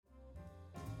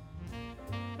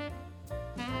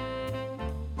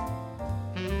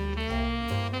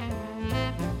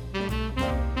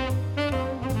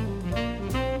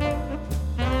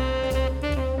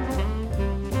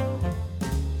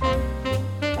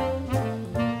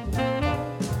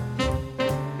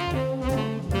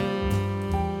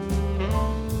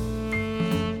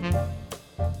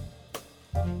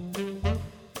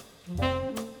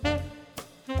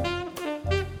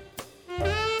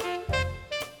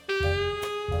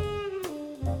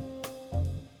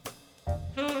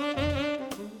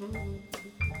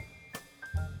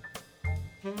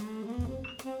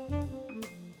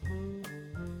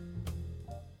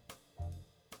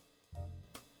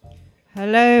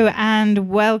Hello and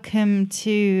welcome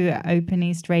to Open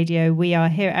East Radio. We are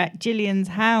here at Gillian's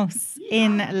house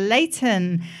in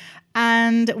Leighton.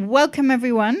 And welcome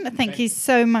everyone. Thank you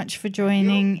so much for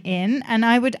joining in. And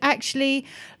I would actually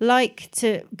like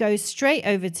to go straight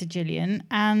over to Gillian,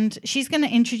 and she's going to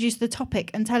introduce the topic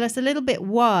and tell us a little bit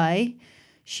why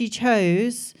she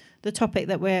chose the topic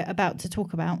that we're about to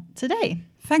talk about today.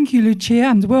 Thank you, Lucia,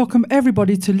 and welcome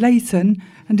everybody to Leighton,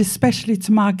 and especially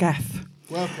to Margath.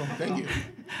 Welcome, thank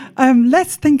you.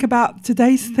 Let's think about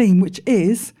today's theme, which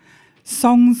is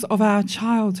songs of our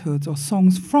childhood, or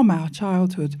songs from our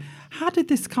childhood. How did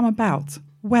this come about?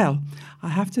 Well, I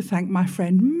have to thank my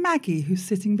friend Maggie, who's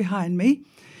sitting behind me.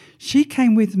 She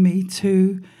came with me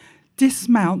to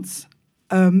dismount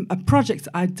a project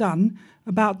I'd done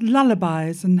about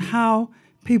lullabies and how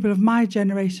people of my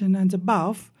generation and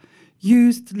above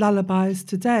used lullabies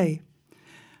today.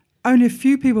 Only a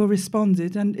few people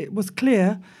responded, and it was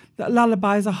clear that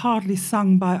lullabies are hardly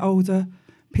sung by older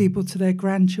people to their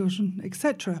grandchildren,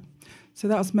 etc. So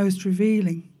that was most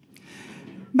revealing.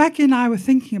 Maggie and I were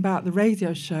thinking about the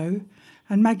radio show,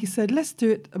 and Maggie said, let's do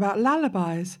it about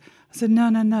lullabies. I said,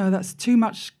 no, that's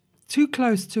too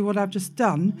close to what I've just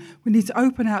done. We need to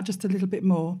open out just a little bit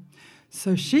more.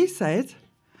 So she said,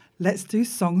 let's do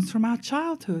songs from our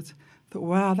childhood. I thought,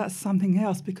 wow, that's something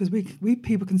else, because we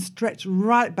people can stretch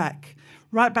right back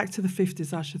to the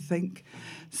 50s, I should think.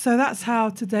 So that's how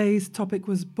today's topic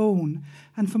was born.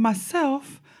 And for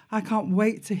myself, I can't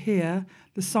wait to hear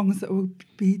the songs that will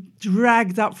be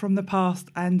dragged up from the past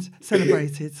and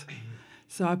celebrated.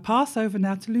 So I pass over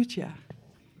now to Lucia.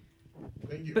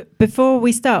 Thank you. But before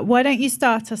we start, why don't you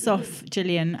start us off,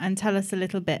 Gillian, and tell us a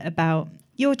little bit about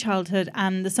your childhood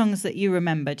and the songs that you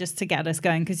remember, just to get us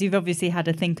going, because you've obviously had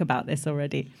to think about this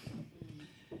already.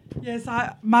 Yes,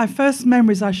 my first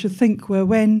memories, I should think, were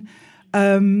when,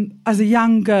 as a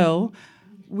young girl,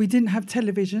 we didn't have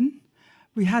television.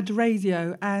 We had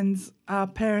radio, and our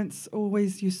parents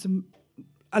always used to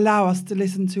allow us to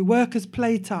listen to workers'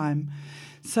 playtime.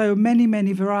 So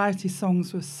many variety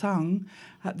songs were sung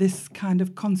at this kind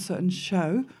of concert and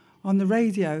show on the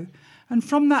radio. And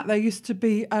from that, there used to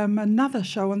be another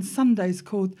show on Sundays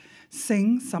called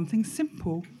Sing Something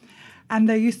Simple. And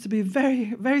there used to be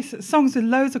very songs with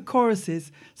loads of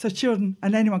choruses, so children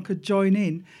and anyone could join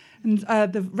in. And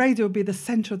the radio would be the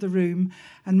centre of the room,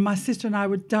 and my sister and I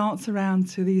would dance around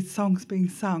to these songs being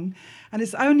sung. And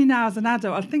it's only now as an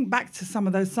adult I think back to some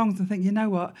of those songs and think, you know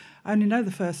what, I only know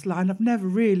the first line. I've never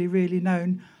really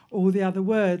known all the other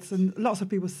words, and lots of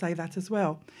people say that as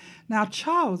well. Now,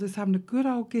 Charles is having a good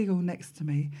old giggle next to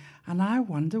me, and I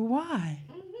wonder why.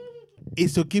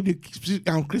 It's to keep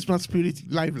the Christmas spirit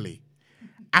lively.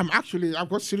 I've got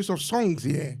a series of songs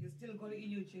here. You're still got it in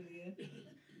your chili, yeah?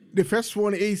 The first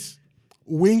one is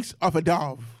Wings of a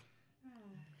Dove.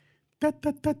 Da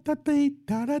da da da da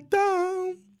da da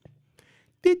da.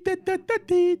 Da da da da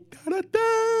da da da.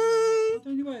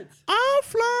 I'll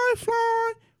fly,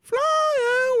 fly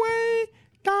away.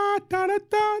 Da da da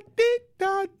da dee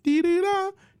da dee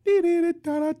da dee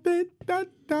da da da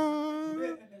da.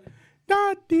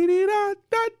 Da dee da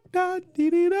da da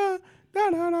dee da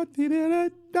da da dee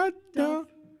da da.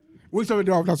 Wings of a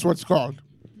Dove, that's what it's called.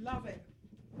 Love it.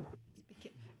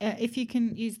 If you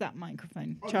can use that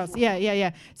microphone, Charles.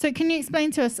 Yeah. So can you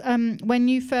explain to us when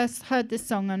you first heard this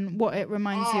song and what it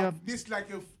reminds you of? This is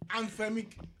like an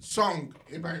anthemic song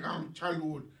in my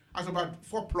childhood. I was about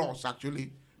 4+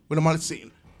 actually. When I'm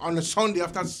singing on a Sunday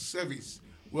after service,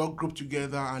 we all group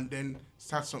together and then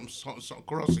start some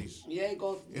choruses. Yeah, it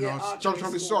goes. Church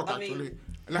of the sort actually,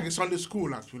 like a Sunday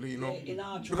school actually. Yeah, in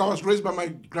archery. Because I was raised by my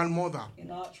grandmother. In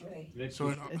archery.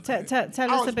 So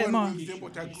Tell us a bit more.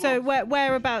 So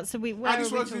whereabouts are we? Where And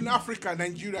this are we was in talking? Africa,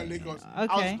 Nigeria, Lagos. I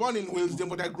Okay. was born in Wales,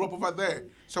 but I grew up over there.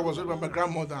 So I was raised by my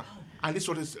grandmother, and this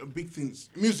was a big thing.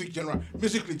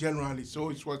 Musically generally.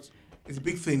 So it's a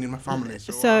big thing in my family.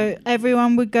 So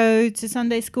everyone would go to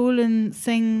Sunday school and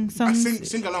sing songs.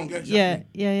 Sing along, yeah.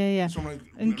 Exactly. Yeah. So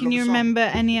And can you remember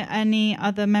any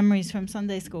other memories from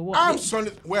Sunday school?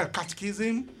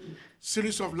 Catechism,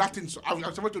 series of Latin. So I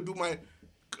was about to do my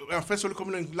first Holy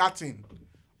Communion in Latin,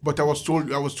 but I was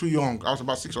told I was too young. I was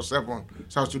about 6 or 7,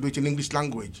 so I was to do it in English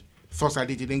language. First I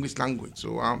did it in English language.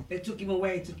 So They took him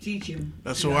away to teach him.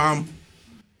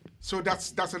 So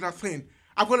that's another thing.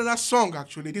 I've got another song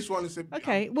actually. This one is a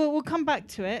Okay, well we'll come back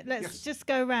to it. Let's just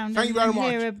go around. Thank you very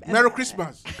much. Merry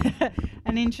Christmas.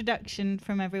 An introduction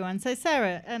from everyone. So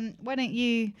Sarah, why don't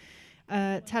you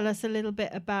tell us a little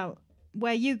bit about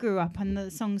where you grew up and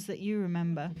the songs that you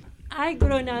remember? I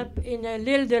grown up in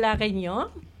l'île de la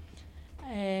Réunion,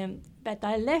 but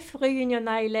I left Reunion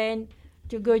Island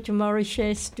to go to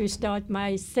Mauritius to start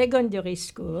my secondary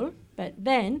school. But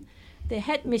then the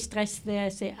headmistress there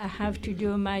said I have to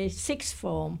do my sixth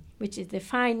form, which is the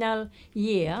final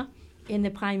year in the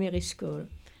primary school.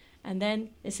 And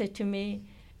then they said to me,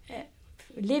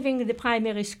 leaving the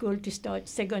primary school to start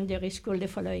secondary school the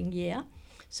following year.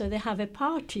 So they have a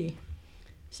party.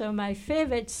 So my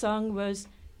favorite song was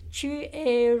Tu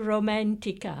es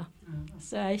romantica.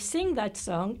 So I sing that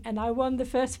song and I won the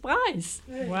first prize.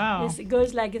 Wow. It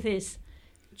goes like this.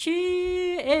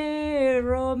 Tu es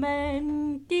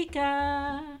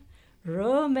romantica,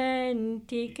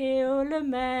 romantique au le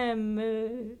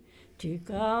même. Tu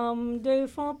comme de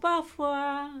fond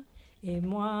parfois, et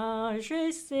moi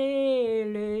je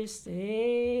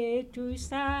sais tout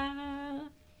ça.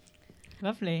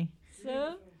 Lovely.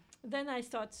 So then I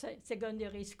start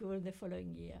secondary school the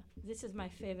following year. This is my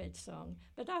favorite song,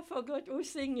 but I forgot who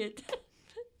sing it.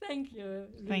 Thank you,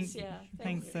 Lucia.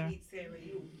 Thanks, you. sir.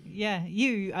 Yeah,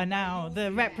 you are now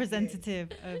the representative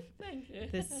of Thank you.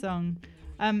 this song.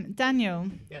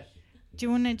 Daniel, Yes. do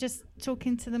you want to just talk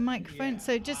into the microphone? Yeah.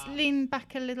 So just lean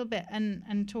back a little bit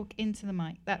and talk into the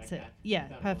mic. That's Like it. that? Yeah,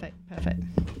 That perfect, perfect.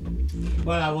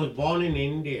 Well, I was born in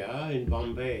India, in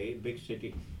Bombay, big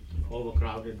city,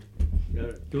 overcrowded. There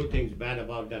are two things bad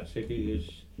about that city is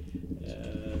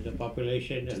the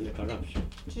population and the corruption.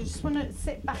 Do you just want to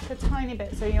sit back a tiny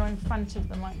bit so you're in front of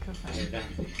the microphone?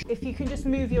 Exactly. If you can just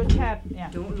move your chair. Yeah,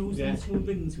 Don't lose Yeah. these small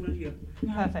rings, will you?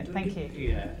 perfect. Thank you.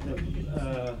 Yeah,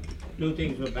 two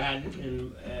things were bad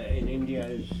in India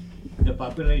is the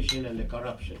population and the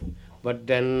corruption. But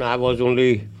then I was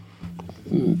only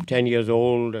 10 years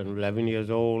old and 11 years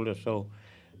old or so.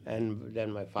 And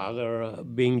then my father,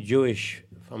 being Jewish,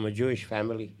 from a Jewish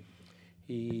family,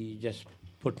 he just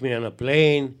put me on a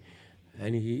plane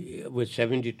and he with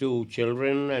 72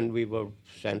 children, and we were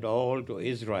sent all to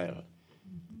Israel.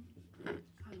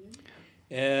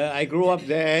 I grew up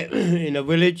there in a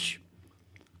village,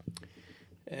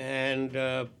 and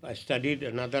I studied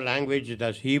another language,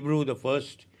 that's Hebrew, the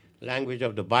first language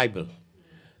of the Bible.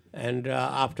 And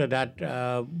after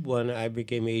that, when I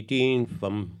became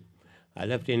 18, I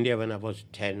left India when I was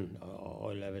 10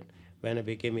 or 11. When I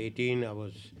became 18, I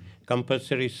was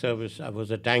compulsory service. I was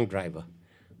a tank driver.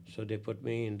 So they put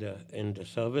me in the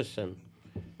service, and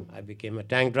I became a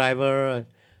tank driver.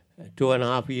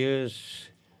 2.5 years.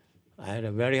 I had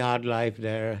a very hard life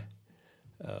there.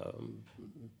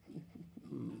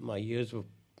 My years were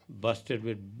busted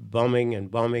with bombing.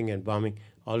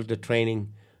 All the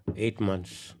training, 8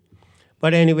 months.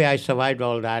 But anyway, I survived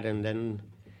all that, and then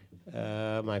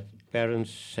my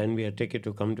parents sent me a ticket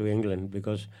to come to England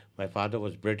because my father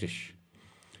was British.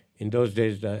 In those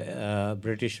days, the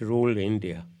British ruled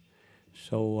India.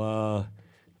 So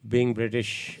being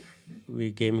British,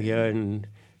 we came here in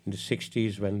the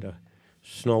 60s when the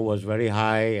snow was very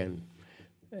high, and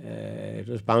it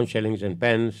was pound, shillings, and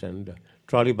pence, and the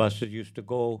trolley buses used to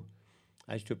go.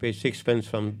 I used to pay 6 pence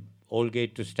from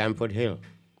Oldgate to Stamford Hill.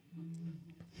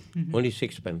 Only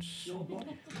 6 pence.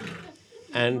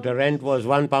 And the rent was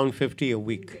 £1.50 a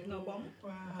week.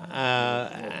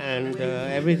 And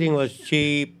everything was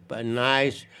cheap and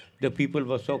nice. The people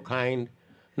were so kind.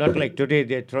 Not like today,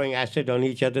 they're throwing acid on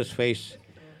each other's face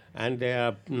and they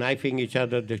are knifing each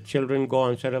other. The children go,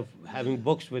 instead of having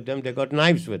books with them, they got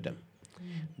knives with them.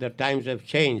 The times have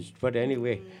changed, but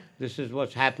anyway, this is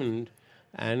what's happened,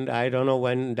 and I don't know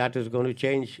when that is going to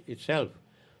change itself.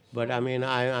 But I mean,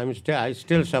 I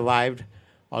still survived,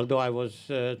 although I was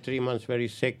 3 months very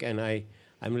sick, and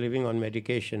I'm living on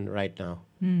medication right now.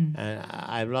 And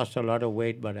I've lost a lot of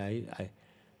weight, but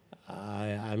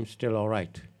I'm still all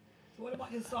right. So what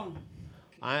about your song?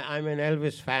 I'm an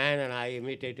Elvis fan, and I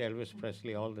imitate Elvis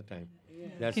Presley all the time.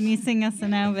 That's Can you sing us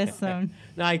an Elvis song?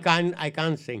 No, I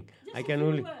can't sing.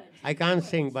 I can't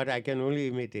sing, but I can only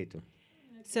imitate him.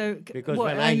 So, Because what,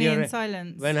 when I only hear in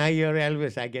silence? When I hear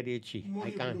Elvis, I get itchy.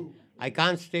 I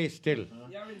can't stay still.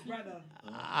 You're his brother.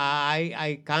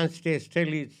 I can't stay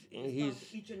still.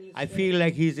 I feel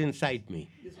like he's inside me.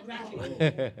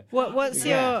 What's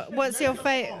Yeah.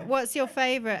 your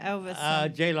favorite Elvis song?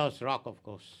 Jailhouse Rock, of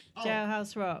course.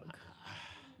 Jailhouse Rock.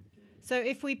 So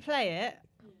if we play it,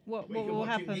 what will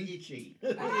happen?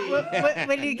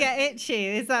 Will you get itchy?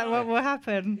 Is that what will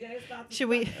happen? Should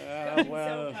we?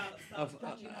 Well,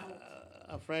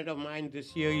 a friend of mine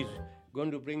this year is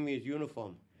going to bring me his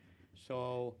uniform.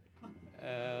 So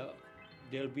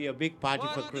there'll be a big party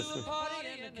for Christmas.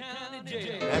 That's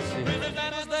it.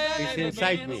 It's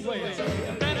inside me.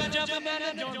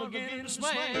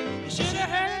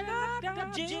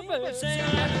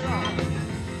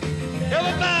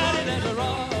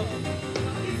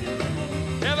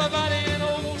 Everybody in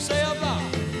old Cell Block.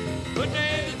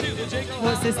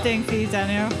 What's this doing for you,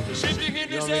 Daniel? Shifty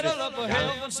Henry settle up for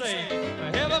heaven's sake.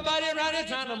 Everybody around here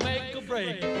trying to make a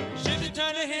break. Shifty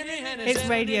turn to Henry and It's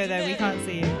radio though, we can't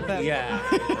see you. But Yeah.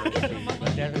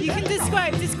 you can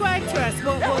describe to us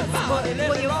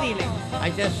what you're feeling. I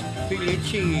just feel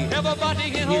itchy. everybody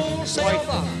in His wholesale voice.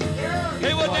 rock.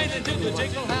 They were dancing to the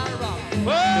jingle high rock.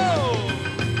 Whoa!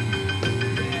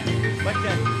 But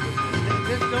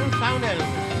this don't sound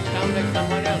Elvis. Sound like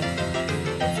someone else.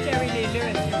 It's Jerry Lee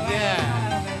Lewis.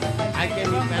 Yeah. I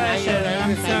can Wrong when I hear version,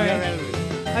 I'm Elvis, I sorry. hear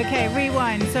Elvis. Okay,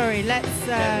 rewind. Sorry, let's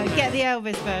get the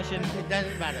Elvis version. It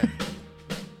doesn't matter.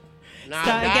 Now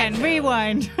Start that's again. Elvis.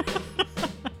 Rewind.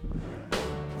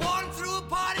 Walking through a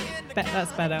party in the Bet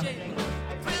that's better.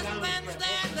 prison band was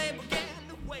there, they began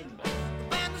to wait. The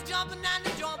band was jumping and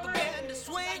the joint began to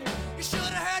swing. You should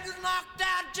have heard this knocked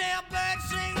out jailbird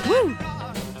sing. Woo!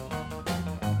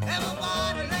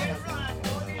 Everybody let it run.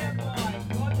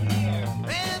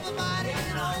 Everybody in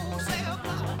wholesale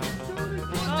block.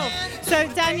 So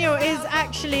Daniel is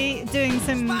actually doing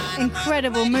some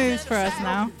incredible moves for us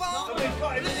now.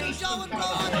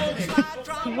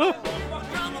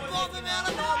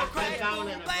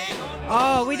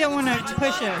 Oh, we don't want to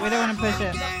push it. We don't want to push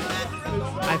it.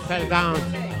 I fell down.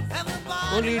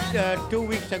 Only 2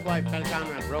 weeks ago I fell down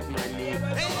and I broke my knee.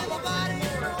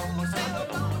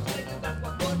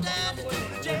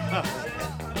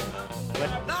 But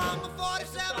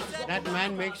that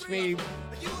man makes me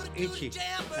itchy.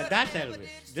 That's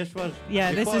Elvis. This was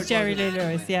Yeah, this before is it Jerry was- Lee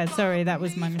Lewis. Yeah, sorry, that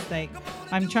was my mistake.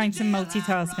 I'm trying to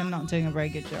multitask and not doing a very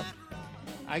good job.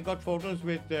 I got photos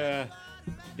with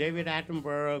David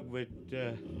Attenborough, with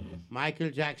Michael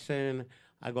Jackson.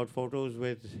 I got photos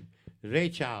with Ray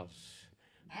Charles,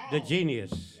 the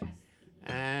genius.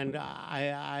 And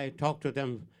I talked to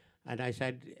them and I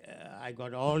said, I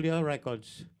got all your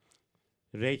records.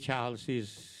 Ray Charles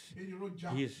he's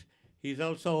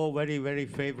also very, very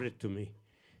favorite to me.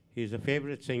 He's a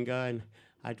favorite singer, and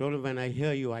I told him when I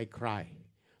hear you, I cry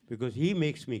because he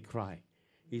makes me cry.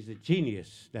 He's a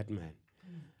genius, that man.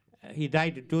 He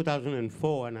died in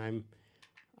 2004, and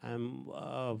I'm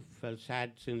felt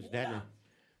sad since then.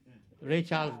 Ray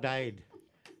Charles died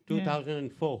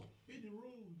 2004.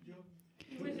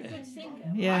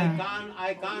 Yeah.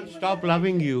 I can't stop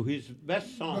loving you. His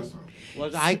best song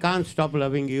was I Can't Stop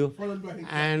Loving You,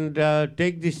 and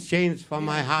take these chains from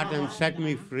my heart and set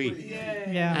me free.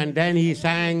 Yeah. And then he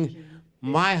sang,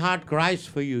 my heart cries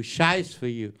for you, shies for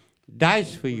you,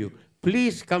 dies for you.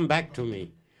 Please come back to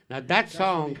me. Now that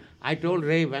song, I told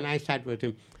Ray when I sat with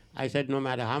him, I said, no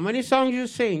matter how many songs you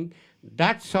sing,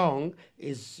 that song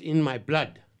is in my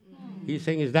blood. He's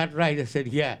saying, is that right? I said,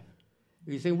 yeah.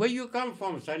 He's saying, where you come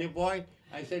from, sonny boy?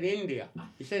 I said, India.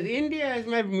 He said, India, has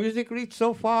my music reached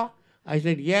so far? I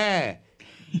said, yeah.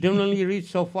 Don't only reach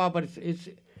so far, but it's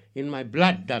in my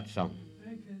blood, that song.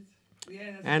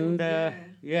 And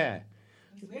yeah.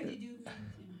 Where did you meet him?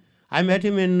 I met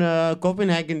him in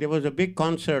Copenhagen. There was a big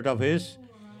concert of his.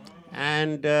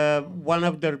 And one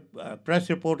of the press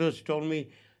reporters told me,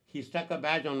 he stuck a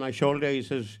badge on my shoulder. He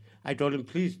says, I told him,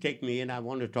 please take me in. I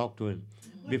want to talk to him.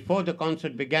 Before the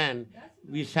concert began,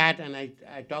 we sat and I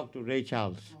talked to Ray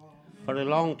Charles for a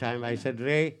long time. I said,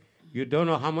 Ray, you don't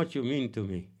know how much you mean to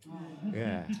me.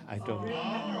 Yeah, I told him.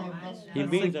 He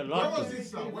means a lot to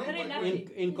me.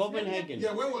 In Copenhagen.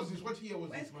 Yeah, when was this? What year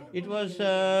was this? Man? It was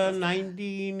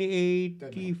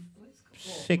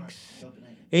 1986,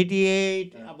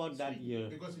 88, about that year.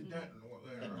 Because it died.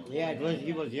 Yeah,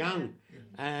 he was young.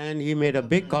 And he made a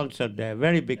big concert there,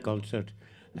 very big concert.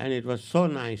 And it was so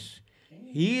nice.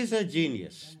 He is a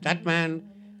genius. That man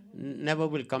never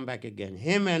will come back again.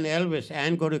 Him and Elvis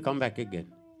ain't going to come back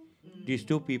again. These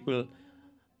two people,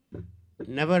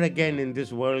 never again in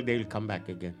this world they'll come back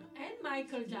again. And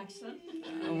Michael Jackson.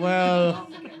 Well,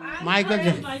 Michael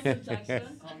Michael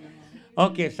Jackson.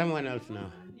 Okay, someone else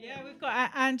now. Yeah, we've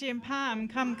got Angie and Pam.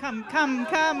 Come.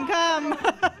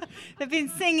 They've been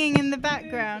singing in the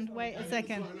background. Wait a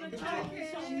second.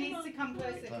 She needs to come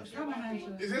closer. Come on,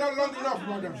 Angela. Is it not long enough,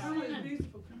 madam?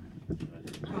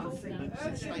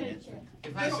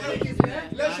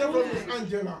 Let's hear from Miss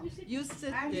Angela. You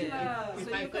sit there. So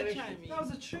you can chime in. That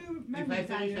was a true If memory. I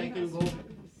finish, I can go.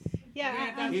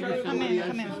 Yeah, Maybe Angela, come somebody in.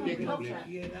 else will take my place.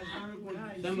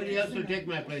 Somebody else will take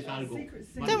my place, I'll go.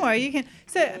 Don't worry, you can.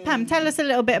 So, Pam, tell us a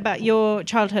little bit about your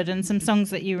childhood and some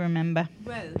songs that you remember.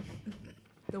 Well,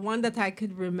 the one that I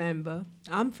could remember,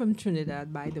 I'm from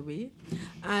Trinidad, by the way,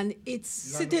 and it's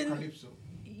sitting. Calypso.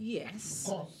 Yes.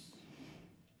 Of course.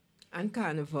 And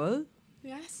Carnival.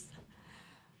 Yes.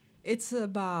 It's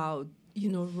about,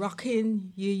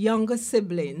 rocking your younger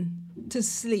sibling to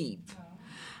sleep.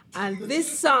 And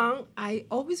this song, I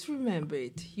always remember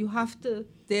it. You have to,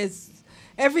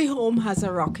 every home has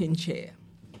a rocking chair.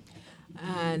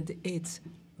 And it's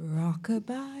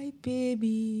rockabye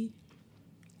baby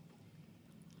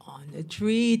on the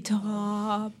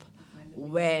treetop.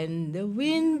 When the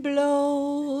wind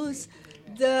blows,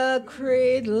 the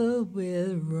cradle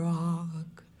will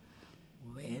rock.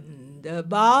 When the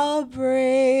bough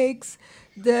breaks,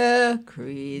 the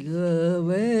cradle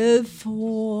will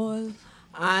fall.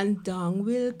 And down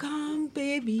will come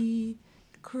baby,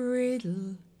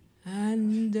 cradle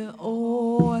and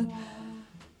all.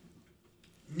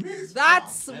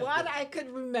 That's what I could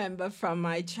remember from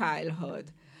my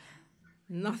childhood.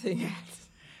 Nothing else.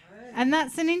 And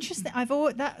that's an interesting.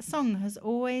 That song has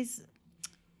always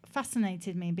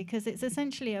fascinated me because it's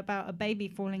essentially about a baby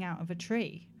falling out of a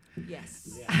tree.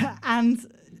 Yes. And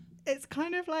it's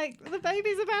kind of like the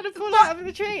baby's about to fall out of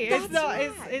the tree. It's That's not.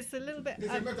 right. It's a little bit.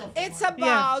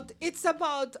 It's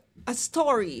about a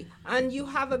story, and you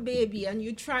have a baby, and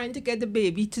you're trying to get the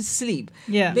baby to sleep.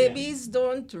 Yeah. Babies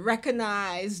don't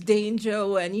recognize danger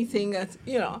or anything,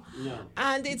 No.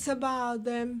 And it's about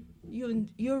them.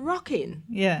 You're rocking.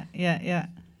 Yeah.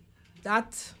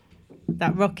 That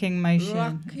rocking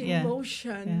motion.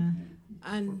 Motion.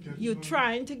 And you're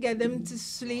trying to get them to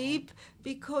sleep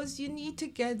because you need to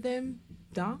get them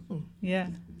down. Yeah.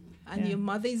 And your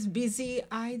mother is busy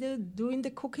either doing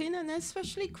the cooking, and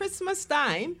especially Christmas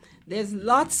time, there's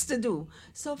lots to do.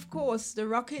 So, of course, the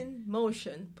rocking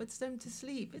motion puts them to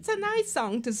sleep. It's a nice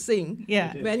song to sing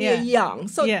when you're young.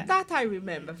 So that I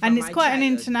remember from And it's my quite an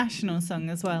childhood. international song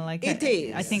as well. Like It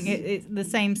is. I think the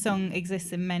same song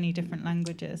exists in many different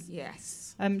languages.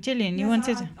 Yes. Gillian, you Yes,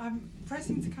 wanted... I'm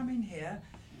pressing to come in here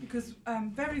because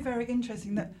very, very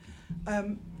interesting that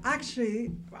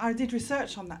actually I did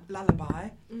research on that lullaby,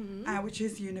 which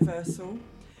is universal.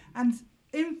 And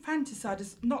infanticide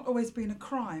has not always been a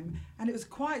crime, and it was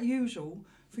quite usual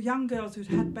for young girls who'd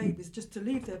had babies just to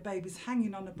leave their babies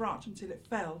hanging on a branch until it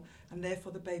fell, and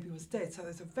therefore the baby was dead. So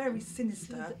there's a very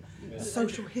sinister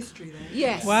social history there.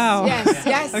 Yes. Wow.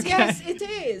 Yes. Okay. Yes.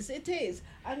 It is.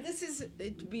 And this is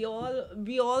it. We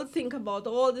all think about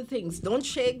all the things. Don't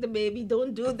shake the baby.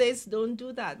 Don't do this. Don't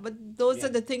do that. But those are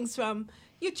the things from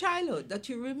your childhood that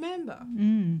you remember.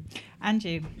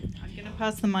 Angie, I'm going to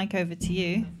pass the mic over to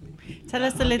you. Tell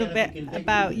us a little bit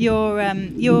about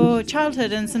your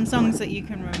childhood and some songs that you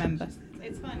can remember.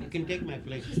 It's fine. You can take my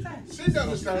place. Sit down,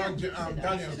 Mr.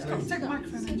 Daniel. Please. Take the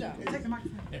microphone. Take the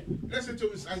microphone. Listen to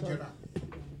Miss Angela.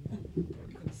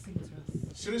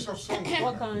 Series of songs.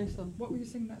 What kind of song? What were you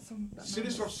singing that song?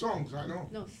 Series of songs, I know.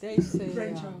 No, they say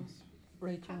Ray Charles.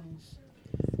 Ray Charles.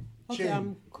 Okay,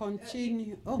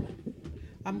 Chain.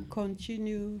 I'm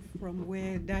continue from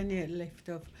where Daniel left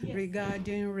off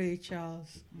regarding Ray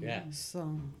Charles'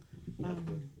 song.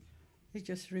 It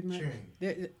just reminds.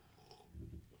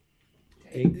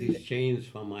 Take these chains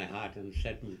from my heart and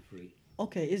set me free.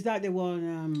 Okay, is that the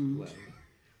one? Well,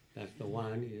 that's the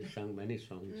one. He sang many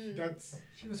songs.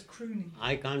 She was crooning.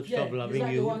 I can't stop loving is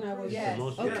that you. the one I was? The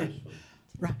most Okay. famous one.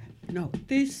 Right. No,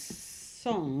 this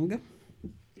song.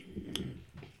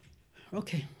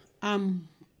 Okay. I'm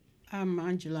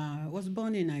Angela. I was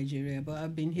born in Nigeria, but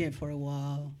I've been here for a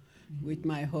while with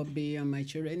my hubby and my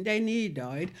children. Then he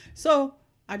died. So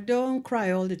I don't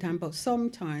cry all the time, but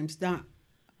sometimes that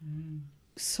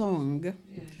song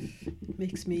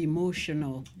makes me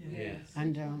emotional. Yes.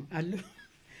 And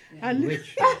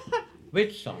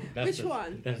Which song? Which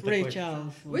one? That's the Ray question.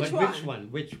 Charles. Which one?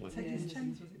 Which one?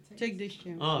 Take this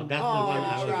tune. Oh, that's the one.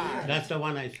 That's the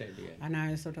one I said. Yeah. And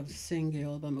I sort of sing the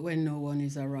album when no one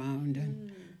is around,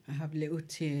 and I have little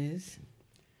tears.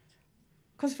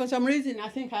 Because for some reason I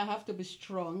think I have to be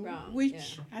strong,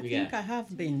 which I think I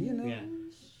have been, you know. Yeah.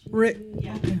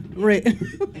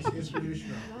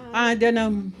 And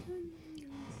then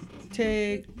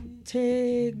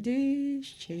take these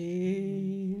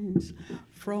chains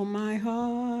from my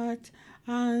heart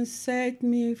and set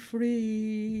me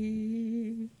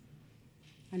free.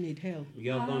 I need help.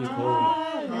 You're gone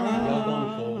cold. You're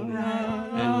gone cold.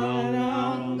 And no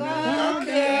longer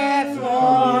care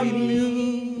for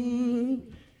me.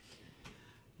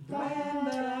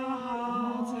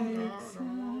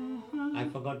 I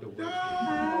forgot the words.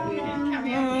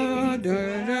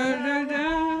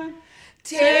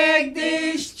 Take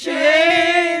these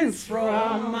chains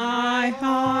from my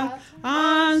heart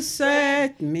and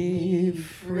set me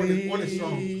free. What a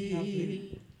song.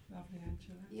 Lovely,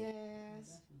 Angela.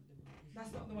 Yes.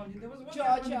 That's not the one. There was one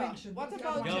Georgia. What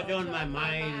about You're on my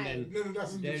mind, and No,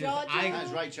 that's there is- Georgia.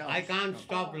 That's Ray Charles. I can't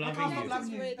stop loving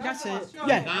you. That's it. I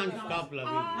Yeah. can't stop loving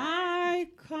I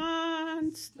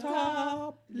can't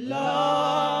stop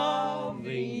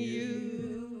loving you.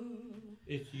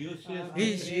 It's useless.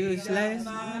 It's useless.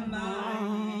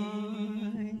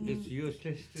 It's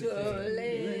useless to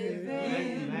live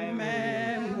say.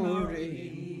 Memory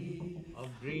Of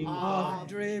dreams of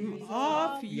dream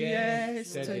of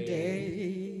yesterday.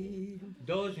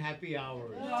 those happy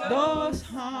hours Those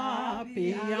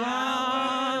happy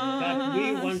hours that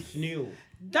we once knew.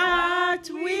 that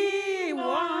we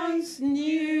once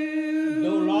knew.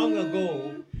 Though long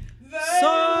ago,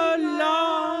 So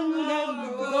long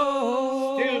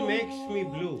ago. still makes me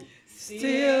blue.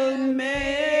 Still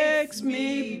makes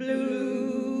me blue.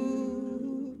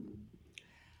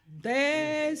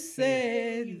 They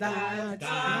say that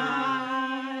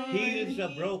time Heals a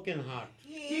broken heart.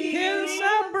 heals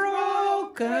a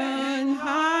broken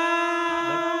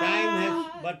heart.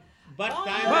 But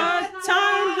time But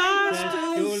time has has to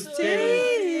stood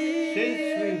still since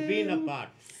we've been apart.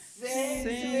 since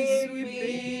we've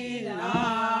been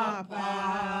apart.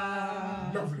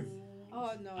 Lovely.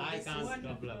 Oh no, I can't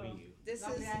stop loving you. this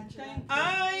is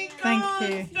Thank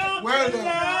you. Well done.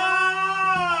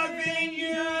 Loving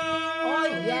you. Oh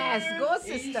yes, go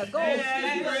sister, go.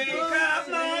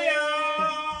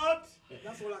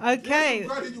 Okay,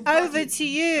 over to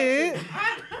you,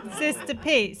 Sister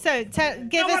Pete. So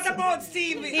give us. What about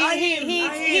Stevie?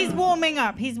 He's warming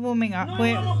up. He's warming up. You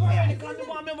can't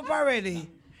warm him up already.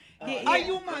 Are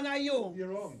you, man? Are you? You're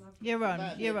wrong. You're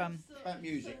on. You're on. About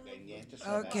music then, yeah. Just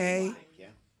Okay. Yeah.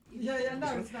 Yeah,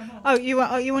 no, it's not. Oh, you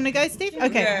want to go, Steve?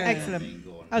 Okay, Yeah. excellent.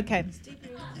 Okay.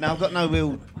 Now, I've got no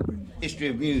real history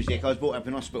of music. I was brought up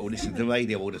in hospital, listening to the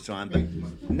radio all the time, but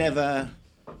never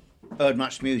heard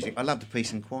much music. I love the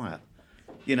peace and quiet.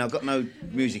 You know, I've got no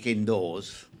music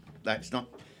indoors. That's not.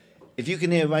 If you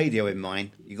can hear radio in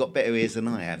mine, you've got better ears than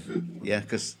I have. Yeah,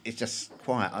 because it's just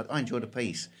quiet. I enjoy the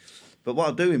peace. But what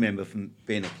I do remember from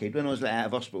being a kid, when I was let out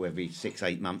of hospital every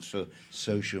 6-8 months for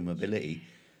social mobility,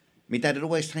 my dad would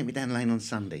always take me down the lane on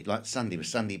Sunday. Like Sunday was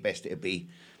Sunday best. It'd be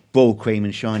ball cream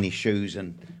and shiny shoes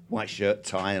and white shirt,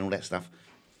 tie and all that stuff.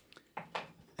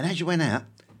 And as you went out,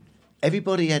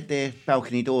 everybody had their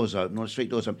balcony doors open or the street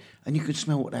doors open, and you could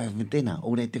smell what they were having for dinner,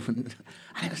 all their different...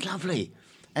 And it was lovely.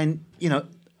 And, you know,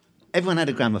 everyone had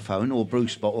a gramophone or a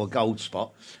Bruce spot or a gold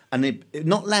spot, and they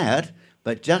not loud,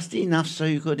 but just enough so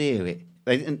you could hear it.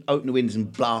 They didn't open the windows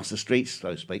and blast the streets,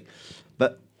 so to speak.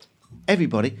 But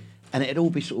everybody, and it'd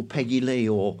all be sort of Peggy Lee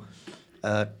or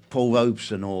Paul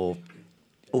Robeson or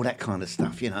all that kind of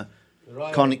stuff, you know.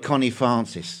 Connie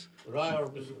Francis. Roy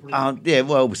Orbison. Yeah,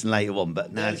 Roy Orbison later on,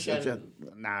 but no, Well, it's- Sheldon.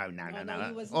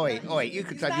 no. Oi, you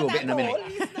could take your bit in a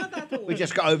minute. We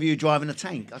just got over you driving a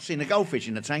tank. I've seen a goldfish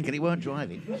in the tank and he weren't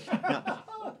driving.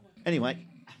 No. Anyway,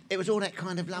 it was all that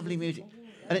kind of lovely music.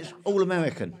 And it's all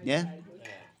American, yeah?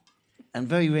 And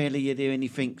very rarely you'd hear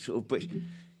anything sort of British.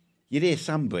 You'd hear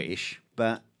some British,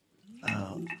 but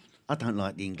I don't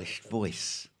like the English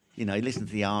voice. You know, you listen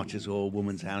to the Archers or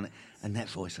Woman's Hound, and that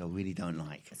voice I really don't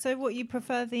like. So, what you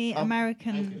prefer the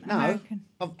American? No, American.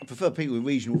 I prefer people with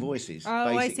regional voices. Oh,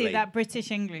 I basically. see. That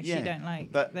British English Yeah, you don't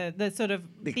like. but The sort of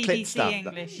The BBC clip stuff.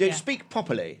 English. You Yeah. speak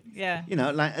properly. Yeah. You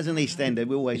know, like as an East Ender,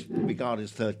 we always regard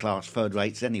as third class, third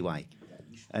rates anyway.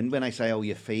 And when they say, "Oh,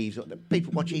 you're thieves,"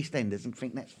 people watch EastEnders and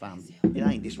think that's fun. It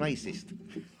ain't. It's racist.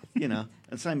 You know.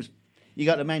 And same as you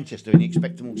go to Manchester and you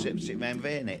expect them all to sit around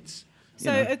their nets. you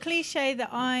So know. a cliche that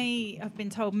I have been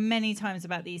told many times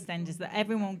about the EastEnders is that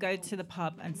everyone will go to the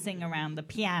pub and sing around the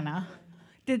piano.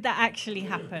 Did that actually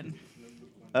happen?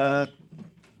 I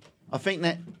think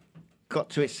that got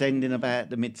to its end in about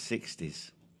the mid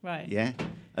 '60s. Right. Yeah,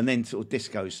 and then sort of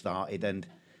disco started, and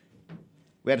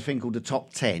we had a thing called the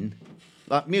top 10.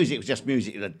 Like music was just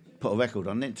music that put a record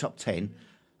on, then top 10,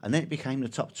 and then it became the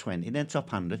top 20, then top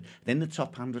 100, then the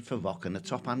top 100 for rock, and the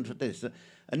top 100 for this.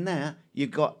 And now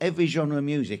you've got every genre of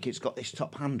music, it's got this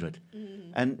top 100.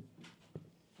 And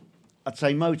I'd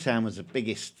say Motown was the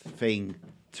biggest thing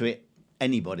to it,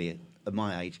 anybody at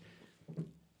my age.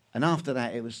 And after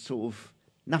that, it was sort of,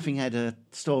 nothing had a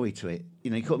story to it.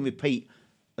 You know, you couldn't repeat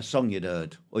a song you'd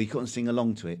heard, or you couldn't sing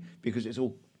along to it, because it's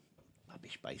all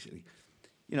rubbish, basically.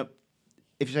 You know,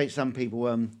 if you say to some people,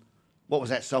 what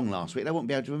was that song last week, they won't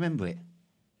be able to remember it.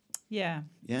 Yeah.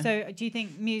 Yeah. So do you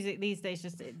think music these days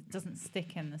just it doesn't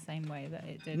stick in the same way that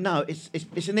it did? No,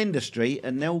 it's an industry,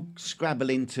 and they'll scrabble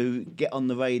in to get on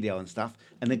the radio and stuff.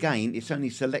 And again, it's only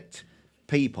select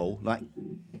people like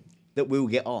that will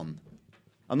get on.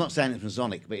 I'm not saying it's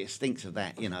Masonic, but it stinks of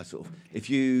that. You know, sort of. If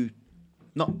you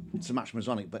not so much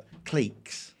Masonic, but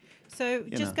cliques. So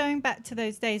just know. going back to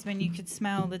those days when you could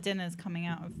smell the dinners coming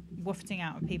out of, wafting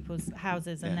out of people's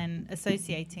houses and Yeah. then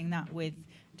associating that with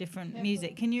different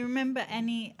music. Can you remember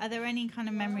are there any kind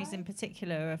of memories in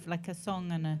particular of like a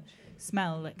song and a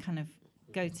smell that kind of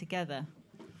go together?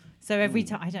 So every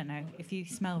time, I don't know, if you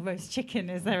smell roast chicken,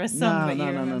 is there a song that you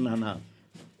remember?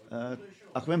 No.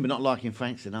 I can remember not liking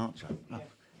Frank Sinatra. Oh,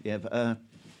 yeah, but I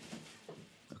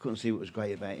couldn't see what was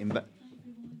great about him. But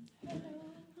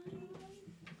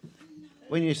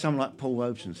when you hear someone like Paul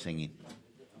Robeson singing,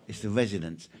 it's the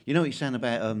resonance. You know what you're saying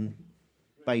about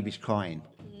babies crying?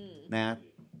 Now,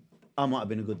 I might have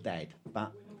been a good dad,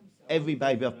 but every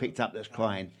baby I've picked up that's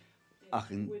crying, I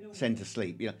can send to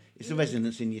sleep. You know, it's the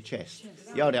resonance in your chest.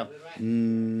 You hold out,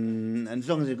 and as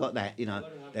long as they've got that, you know,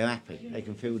 they're happy. They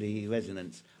can feel the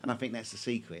resonance, and I think that's the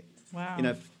secret. Wow. You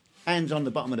know, hands on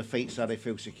the bottom of the feet so they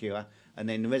feel secure, and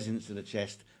then the resonance of the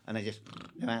chest, and they just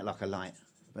go out like a light.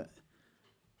 But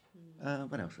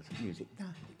what else was it? Music? No.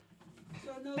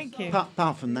 Thank you.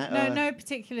 Apart from that, No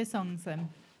particular songs then.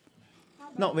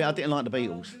 not really. I didn't like the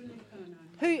Beatles.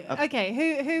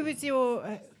 Who was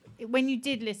your when you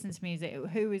did listen to music?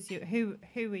 Who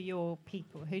were your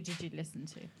people? Who did you listen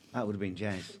to? That would have been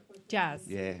jazz. Jazz.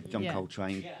 Yeah, John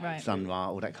Coltrane, Right. Sun Ra,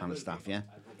 all that kind of stuff. Yeah.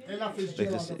 Because,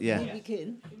 Because, yeah.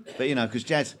 But you know, because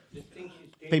jazz.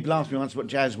 People asked me once what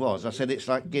jazz was. I said it's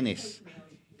like Guinness.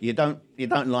 You don't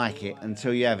like it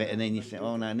until you have it, and then you say,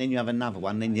 oh no, and then you have another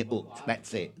one, then you're hooked.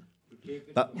 That's it.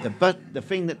 But the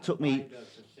thing that took me,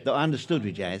 that I understood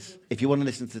with jazz, if you want to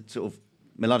listen to sort of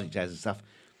melodic jazz and stuff,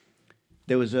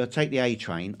 there was Take the A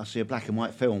Train. I see a black and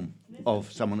white film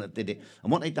of someone that did it,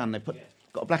 and what they'd done,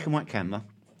 got a black and white camera,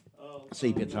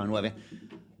 sepia tone, whatever,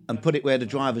 and put it where the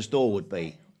driver's door would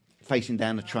be, facing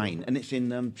down the train, and it's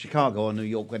in Chicago or New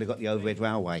York where they've got the overhead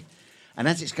railway, and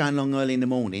as it's going along early in the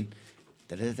morning,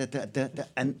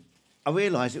 and I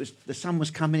realised the sun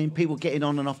was coming in, people getting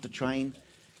on and off the train.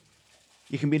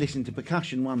 You can be listening to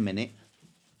percussion 1 minute,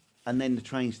 and then the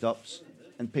train stops,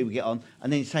 and people get on,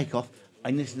 and then you take off,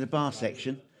 and listen to the bar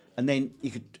section, and then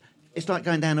it's like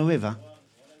going down a river.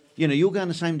 You know, you'll go in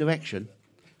the same direction,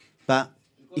 but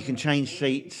you can change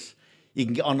seats, you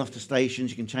can get on off the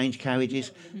stations, you can change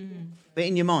carriages, but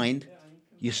in your mind,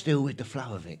 you're still with the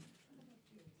flow of it.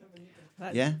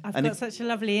 Yeah, I've and got such a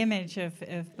lovely image of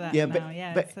that yeah,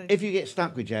 now. but if you get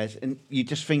stuck with jazz and you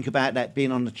just think about that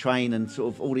being on the train and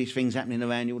sort of all these things happening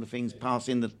around you, all the things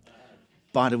passing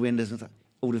by the windows and stuff,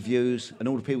 all the views and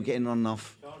all the people getting on and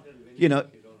off, you know,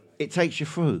 it takes you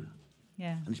through.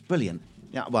 Yeah. And it's brilliant.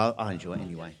 Yeah, well, I enjoy it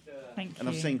anyway. Thank And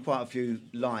you. I've seen quite a few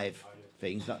live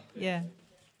things. Like, Yeah.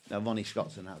 Ronnie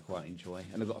Scott's and that I quite enjoy.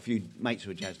 And I've got a few mates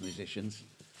who are jazz musicians,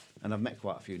 and I've met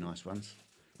quite a few nice ones.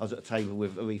 I was at a table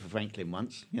with Aretha Franklin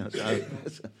once, you know. So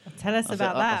Tell us I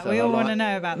about said, that. I We all like- want to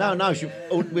know about that. No,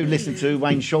 we've listened to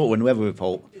Wayne Shorter and Weather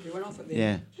Report.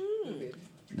 Yeah.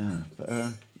 No,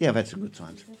 but yeah, I've had some good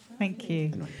times. Thank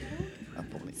you. Anyway, I'll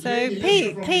probably- So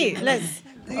Pete, let's.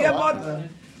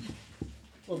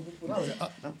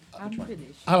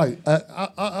 Hello.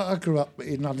 I grew up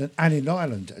in London and in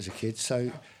Ireland as a kid,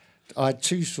 so I had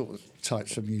two sort of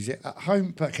types of music. At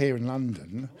home back here in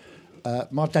London,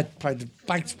 my dad played the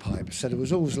bagpipe, so there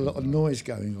was always a lot of noise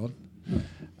going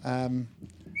on.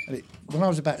 When I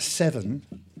was about 7,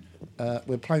 we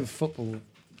were playing football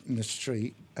in the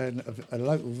street, and a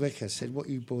local vicar said, "What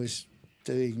are you boys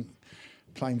doing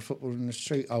playing football in the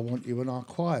street? I want you in our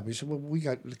choir." We said, "Well, we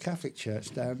go to the Catholic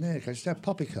church down there." He goes, "Down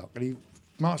Poppycock." And he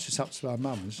marched us up to our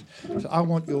mums. So I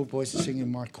want your boys to sing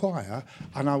in my choir,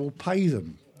 and I will pay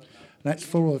them. And that's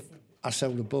 4 of us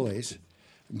older boys,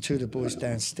 and 2 of the boys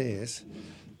downstairs.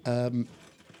 And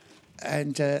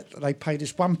they paid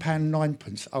us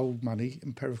 £1.09, old money,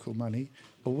 empirical money,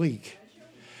 a week.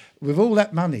 With all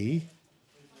that money,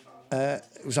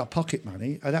 it was our pocket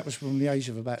money, and that was from the age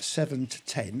of about 7 to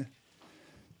 10.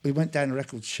 We went down a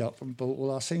record shop and bought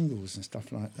all our singles and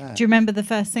stuff like that. Do you remember the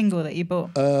first single that you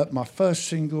bought? My first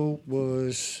single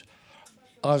was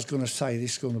I Was Gonna Say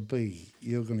This Gonna Be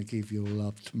You're Gonna Give Your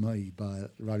Love to Me by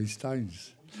Rolling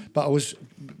Stones. But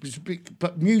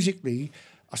but musically,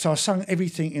 so I sung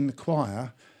everything in the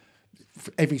choir,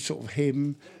 every sort of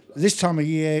hymn. This time of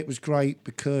year it was great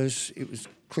because it was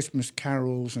Christmas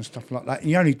carols and stuff like that. And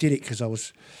you only did it because I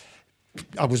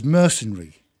was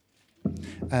mercenary.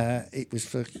 It was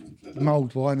for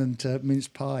mulled wine and mince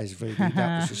pies, really.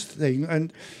 That was the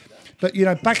thing. But you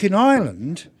know, back in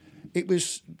Ireland, it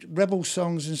was rebel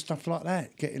songs and stuff like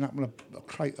that. Getting up on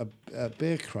a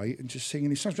beer crate and just singing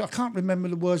these songs. But I can't remember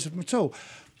the words of them at all.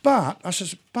 But I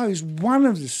suppose one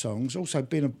of the songs, also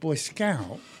being a Boy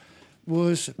Scout,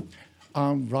 was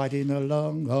I'm riding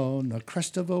along on the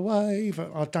crest of a wave.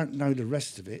 I don't know the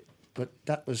rest of it, but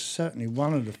that was certainly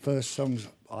one of the first songs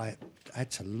I had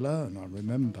to learn, I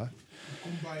remember.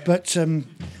 But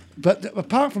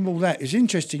apart from all that, it's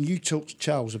interesting you talked to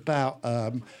Charles about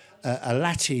a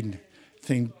Latin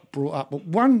thing brought up. But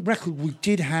one record we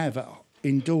did have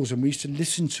indoors and we used to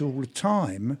listen to all the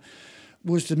time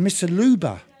was the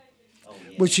Misaluba,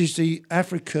 which is the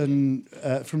African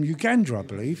from Uganda, I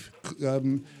believe.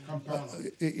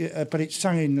 But it's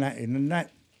sung in Latin, and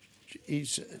that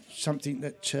is something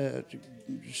that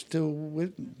still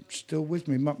with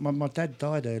me. My dad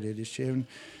died earlier this year,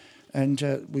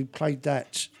 and we played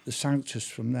that, the Sanctus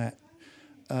from that,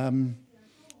 at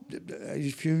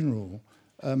his funeral.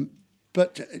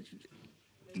 But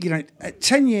at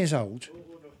 10 years old,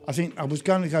 I think I was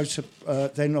going to go to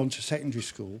then on to secondary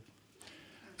school.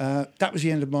 That was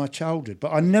the end of my childhood.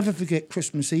 But I never forget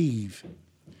Christmas Eve,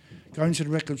 going to the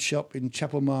record shop in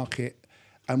Chapel Market,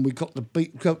 and we got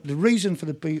the reason for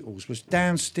the Beatles was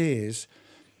downstairs.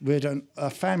 We had a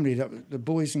family that the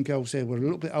boys and girls there were a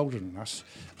little bit older than us,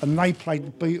 and they played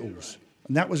the Beatles,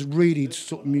 and that was really the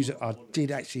sort of music I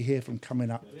did actually hear from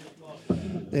coming up.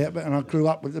 Yeah, and I grew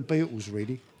up with the Beatles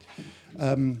really.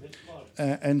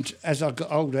 And as I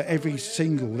got older, every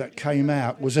single that came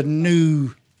out was a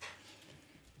new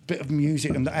bit of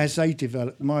music, and as they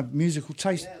developed, my musical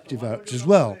taste developed as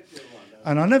well.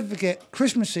 And I'll never forget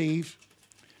Christmas Eve,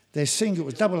 their single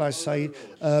was Double O Say,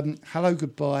 Hello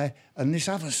Goodbye, and this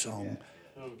other song,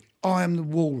 I Am the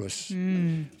Walrus,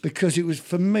 because it was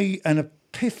for me an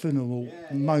epiphanal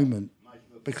moment,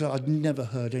 because I'd never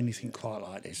heard anything quite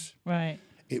like this. Right.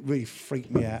 It really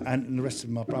freaked me out, and the rest of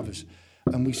my brothers.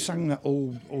 And we sang that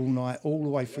all night, all the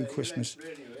way through Christmas.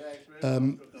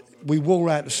 We wore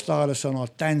out the stylus on our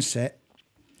dance set.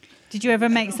 Did you ever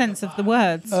make sense of the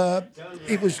words?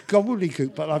 It was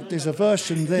gobbledygook, but there's a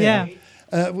version there. Yeah.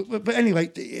 But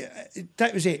anyway,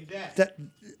 that was it. That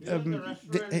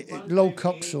Lol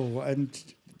Coxall, and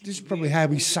this is probably how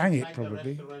we sang it,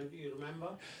 probably.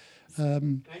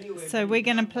 So we're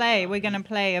gonna play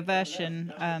a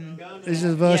version. This is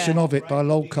a version of it by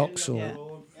Lol Coxall. Yeah.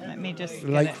 Let me just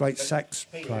late great sax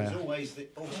player. There's always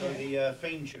also the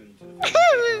theme tune.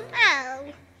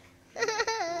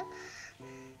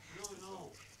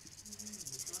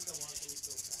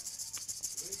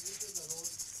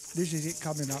 This is it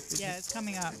coming up. Yeah, it's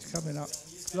coming up. It's coming up.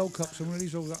 Lol Coxall, one of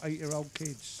these all the 8-year-old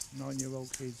kids,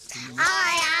 9-year-old kids.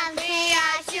 I am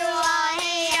here, you are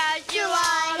here, you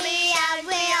are me, and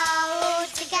we are all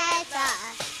together.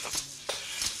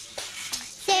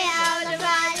 See how the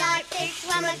ride like this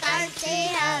when we can't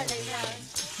see how they go.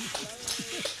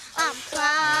 I'm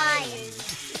crying.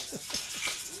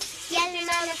 Yelling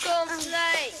on the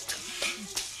cornflakes.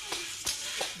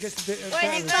 Just a bit of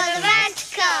Waiting for the rain to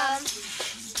come.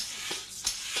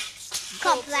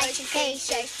 Compilation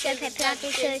t-shirts, stupid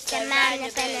bloody suits, the man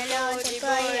up in an older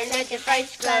boy and let the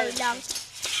face go long.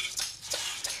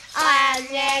 I am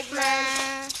the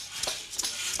Eggman,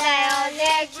 they are the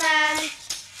Eggman.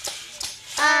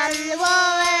 I'm the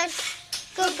walrus,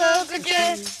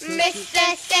 cuckoo-cuckoo, Mr.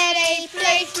 Steady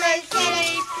Policeman,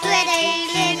 steady, pretty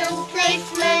little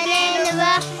policeman in the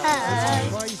road.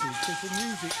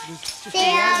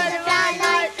 See how the round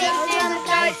light fits in the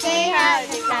throat, see how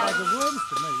the sound.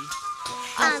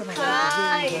 I'm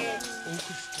crying.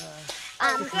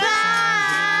 I'm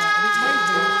crying.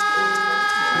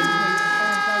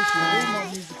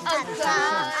 I'm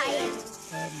crying.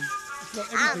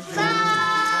 I'm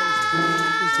crying.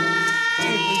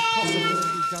 Every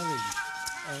possibility going.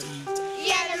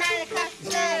 Yeah, the man across the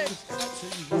road.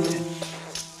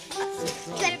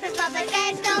 Slipping from the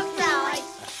gate, don't fly.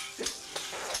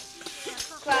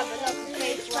 Grabbing up the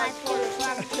streets, one full of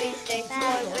one police station,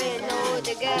 in all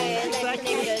the girls, and the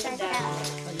niggas down.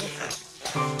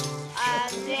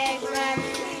 I'm the Eggman.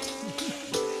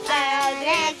 They are the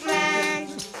Eggman.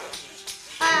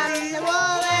 I'm the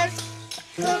walrus.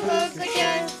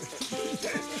 Cuckoo-cuckoo.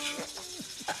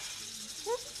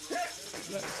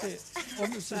 That's it. On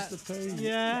the Sister P.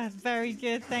 Yeah, very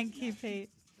good. Thank you,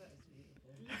 Pete.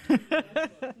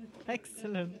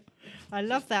 Excellent. I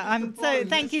love that.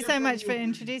 Thank you so much for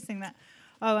introducing that.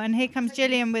 Oh, and here comes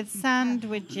Gillian with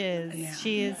sandwiches. Yeah.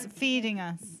 She is feeding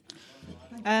us.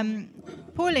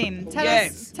 Pauline,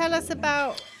 tell us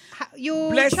about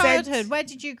your childhood. Where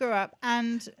did you grow up?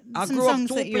 And I some grew up songs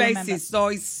two that you places, remember. so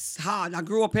it's hard. I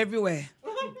grew up everywhere.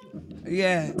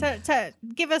 Yeah.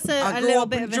 Give us a little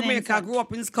bit of an I grew up in Jamaica. insight. I grew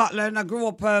up in Scotland. I grew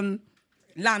up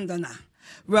London.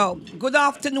 Well, good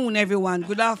afternoon, everyone.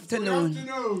 Good afternoon. Good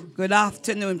afternoon. Good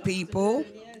afternoon, people.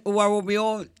 Who are we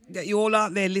all? That you all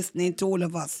out there listening to all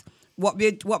of us. what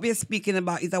we're speaking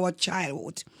about is our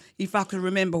childhood. If I could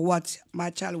remember what my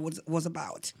childhood was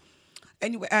about.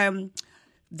 Anyway,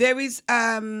 there is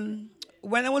when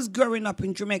I was growing up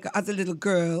in Jamaica as a little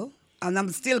girl, and I'm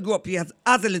still grew up here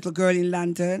as a little girl in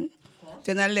London.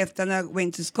 Then I left and I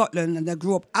went to Scotland and I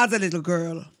grew up as a little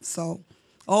girl. So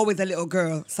always a little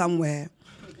girl somewhere.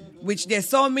 Which there's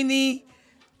so many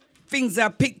things I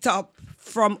picked up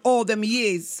from all them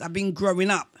years I've been growing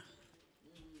up.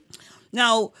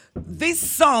 Now, this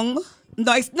song,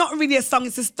 no, it's not really a song,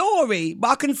 it's a story, but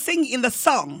I can sing in the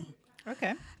song.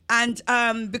 Okay. And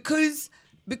because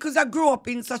I grew up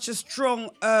in such a strong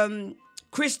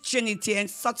Christianity and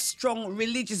such strong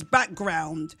religious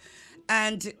background,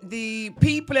 and the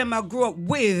people I grew up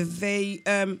with, they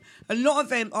a lot of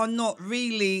them are not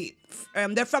really,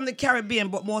 they're from the Caribbean,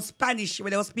 but more Spanish,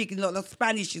 where they were speaking a lot of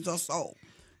Spanish or so,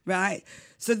 right?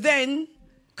 So then,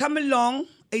 come along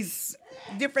is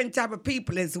different type of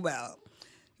people as well.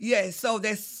 Yeah, so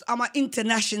I'm an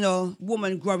international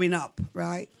woman growing up,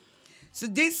 right? So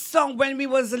this song, when we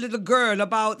was a little girl,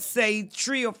 about, say,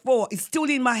 3 or 4, is still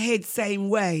in my head same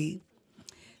way.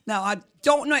 Now, I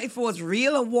don't know if it was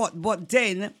real or what, but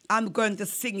then I'm going to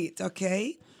sing it,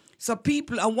 okay? So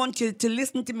people, I want you to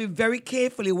listen to me very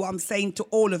carefully what I'm saying to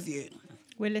all of you.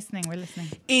 We're listening.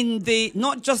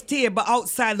 Not just here, but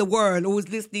outside the world, who's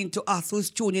listening to us, who's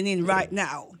tuning in right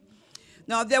now.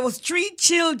 Now, there was 3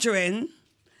 children,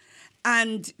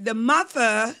 and the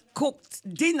mother cooked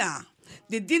dinner.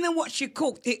 The dinner what she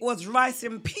cooked, it was rice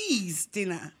and peas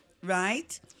dinner,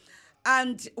 right?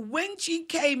 And when she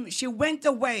came, she went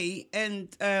away, and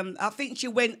I think she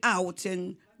went out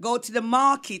and go to the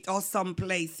market or some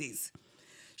places.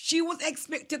 She was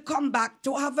expected to come back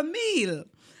to have a meal.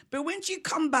 But when she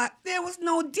come back, there was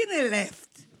no dinner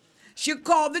left. She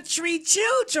called the 3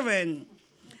 children.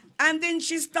 And then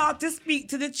she started to speak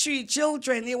to the 3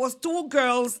 children. It was 2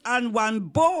 girls and 1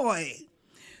 boy.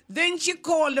 Then she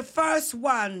called the first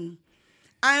one,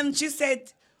 and she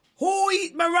said, "Who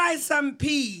eat my rice and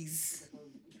peas?"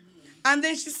 And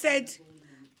then she said,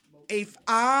 "If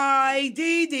I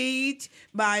did eat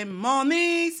my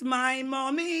mommy's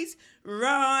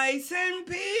rice and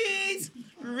peas,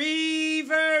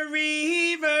 river,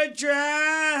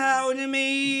 drown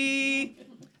me."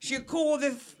 She called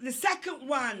the second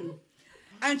one,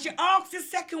 and she asked the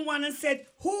second one and said,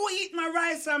 "Who eat my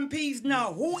rice and peas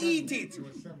now? Who eat it?"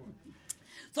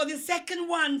 So the second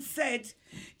one said,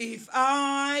 "If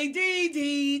I did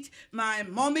eat my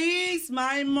mommy's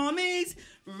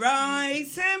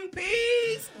rice and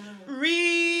peas,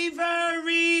 river,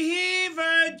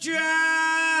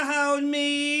 drown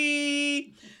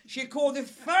me." She called the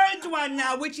third one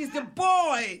now, which is the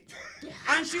boy.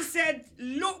 And she said,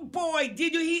 "Look, boy,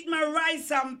 did you eat my rice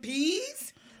and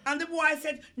peas?" And the boy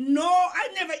said, "No, I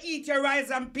never eat your rice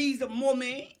and peas,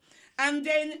 mommy." And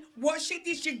then what she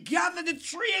did, she gathered the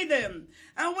 3 of them.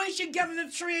 And when she gathered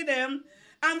the 3 of them,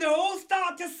 and they all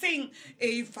start to sing,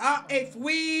 if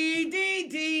we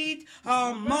did eat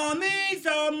our mommy's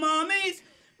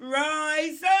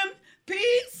rice and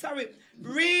peas,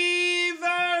 river,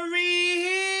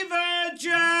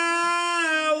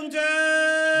 drowned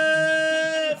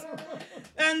us.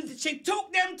 And she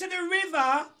took them to the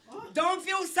river. Don't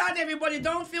feel sad, everybody.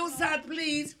 Don't feel sad,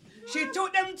 please. She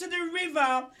took them to the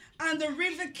river, and the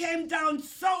river came down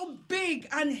so big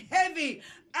and heavy,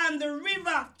 and the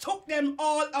river took them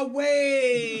all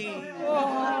away.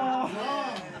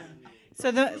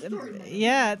 So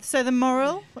the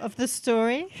moral of the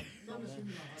story?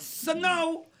 So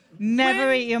now,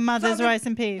 never eat your mother's rice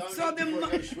and peas. So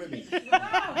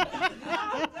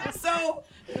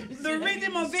the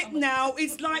rhythm of it now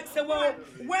is like, so well,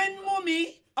 when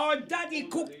mommy or daddy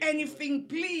cook anything,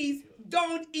 please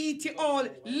don't eat it all.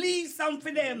 Leave some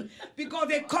for them, because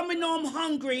they're coming home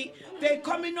hungry, they're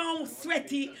coming home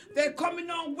sweaty, they're coming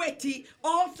home wetty,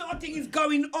 all sort of things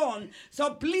going on.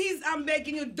 So please, I'm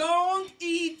begging you, don't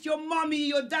eat your mommy,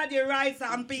 your daddy rice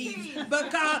and peas,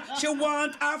 because she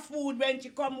want her food when she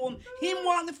come home. Him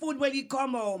want the food when he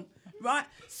come home, right?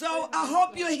 So I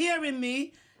hope you're hearing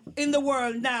me in the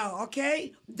world now,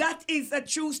 okay? That is a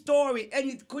true story, and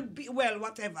it could be, well,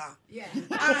 whatever. Yeah.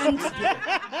 And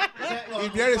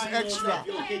if there is extra.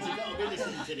 Your kids have got to be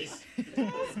listening to this.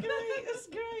 That's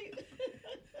great.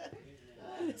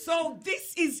 So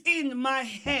this is in my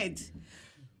head.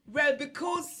 Well,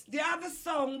 because the other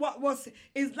song,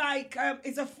 is like,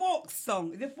 it's a folk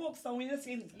song. It's a folk song, we just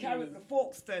in Carrick,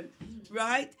 Folkestone,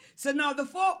 right? So now the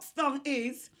folk song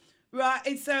is, right,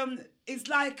 it's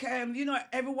like,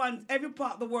 every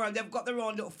part of the world, they've got their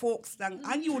own little folk song.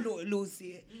 And you know,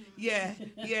 Lucy. Yeah.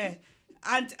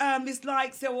 And it's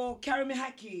like, carry me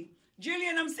hacky.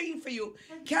 Julian, I'm singing for you.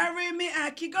 Carry me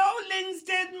aki go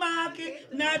Linstead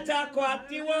market, not a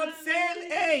quatty won't sell,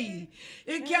 hey.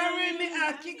 You carry me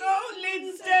aki go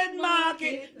Linstead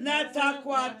market, not a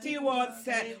quatty won't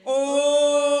sell.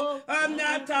 Oh, I'm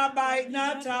not a bite,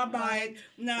 not a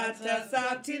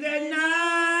Saturday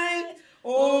night.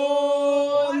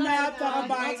 Oh, not a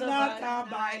bite,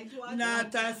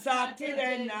 not a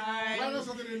Saturday night.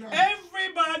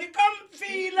 Everybody come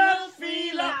feel up,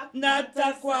 not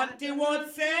a quatty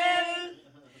won't sell.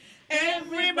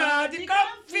 Everybody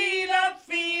come feel up,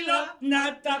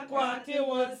 not a quatty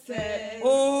won't sell.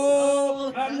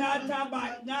 Oh, not a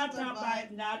bite, not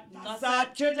a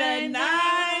Saturday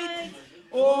night.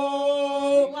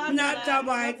 Oh, not a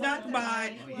bite,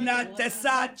 not a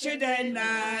Saturday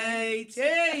night.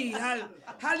 Hey,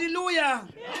 hallelujah.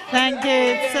 Thank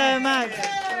you so much.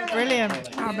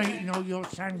 Brilliant. I'm eating all your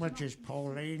sandwiches,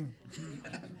 Pauline.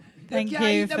 Thank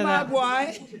you for that.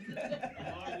 Why?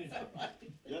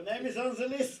 Your name is on the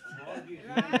list.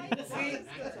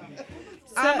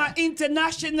 I'm an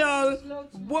international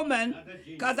woman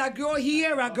because I grow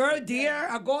here, I grow there,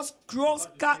 I grow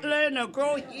Scotland, I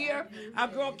grow here, I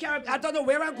grow Caribbean. I don't know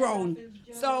where I've grown.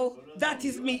 So that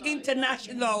is me,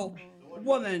 international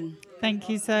woman. Thank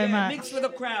you so much. Mixed with the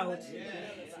crowd.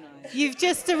 You've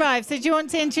just arrived, so do you want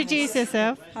to introduce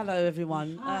yourself? Hello,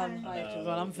 everyone. Hi,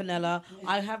 everyone. I'm Vanilla.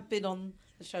 I have been on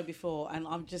the show before, and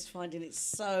I'm just finding it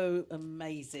so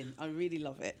amazing. I really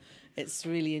love it. It's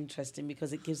really interesting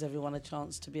because it gives everyone a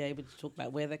chance to be able to talk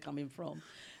about where they're coming from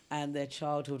and their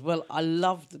childhood. Well, I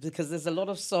love it because there's a lot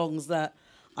of songs that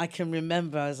I can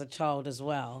remember as a child as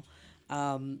well.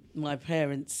 My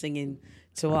parents singing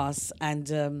to us,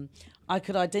 and I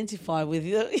could identify with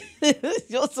your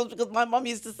songs because my mum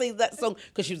used to sing that song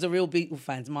because she was a real Beatle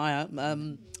fan. My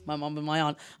mum and my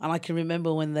aunt, and I can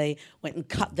remember when they went and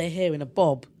cut their hair in a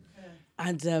bob,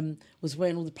 and was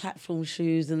wearing all the platform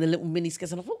shoes and the little mini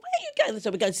skirts, and I thought, where are you going? So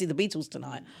we're going to see the Beatles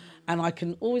tonight, and I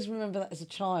can always remember that as a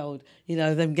child. You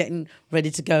know, them getting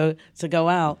ready to go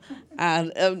out,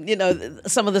 and you know,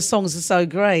 some of the songs are so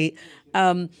great.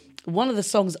 One of the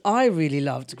songs I really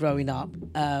loved growing up,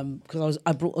 because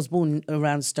I was born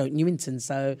around Stoke Newington,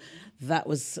 so that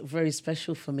was very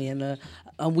special for me. And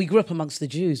we grew up amongst the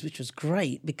Jews, which was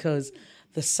great because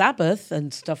the Sabbath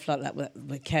and stuff like that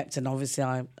were kept. And obviously,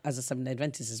 I, as a Seventh-day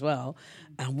Adventist as well,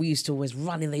 and we used to always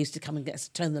run in. They used to come and get us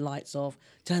to turn the lights off,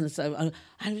 and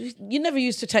you never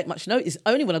used to take much notice.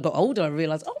 Only when I got older, I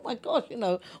realised, oh my gosh, you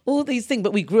know, all these things.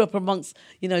 But we grew up amongst,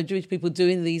 you know, Jewish people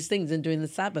doing these things and doing the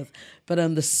Sabbath. But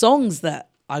the songs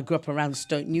that I grew up around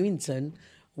Stoke Newington,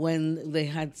 when they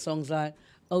had songs like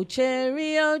oh,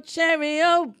 cherry,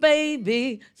 oh,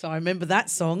 baby. So I remember that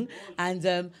song.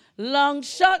 And long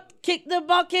shot, kick the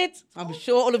bucket. I'm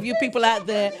sure all of you people out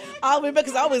there, I remember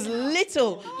because I was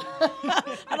little.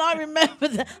 And I remember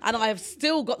that. And I have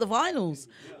still got the vinyls.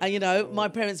 And, you know, my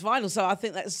parents' vinyls. So I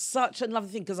think that's such a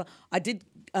lovely thing because I did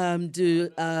do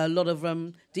a lot of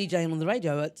DJing on the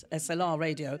radio at SLR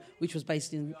Radio, which was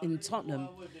based in Tottenham.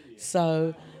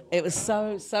 So it was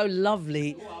so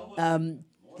lovely.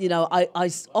 You know,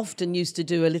 I often used to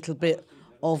do a little bit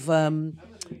of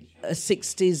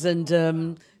 60s and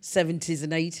 70s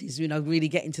and 80s, you know, really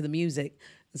get into the music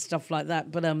and stuff like that.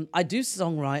 But I do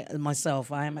songwrite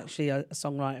myself. I am actually a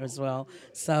songwriter as well.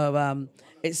 So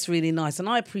it's really nice. And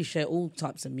I appreciate all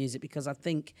types of music because I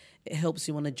think it helps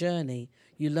you on a journey.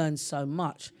 You learn so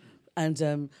much.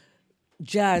 And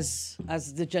jazz,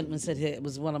 as the gentleman said here, it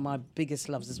was one of my biggest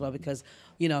loves as well because,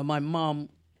 you know, my mum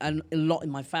and a lot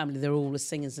in my family, they're all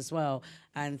singers as well.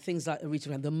 And things like Aretha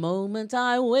Franklin, the moment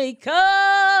I wake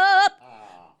up,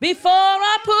 before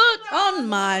I put on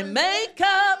my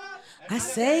makeup, I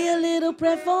say a little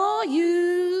prayer for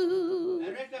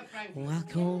you. While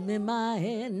combing my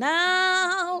hair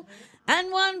now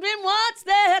and wondering what's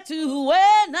there to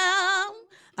wear now,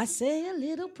 I say a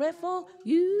little prayer for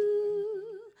you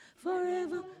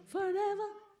forever, forever.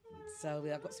 So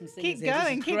I've got some singers Keep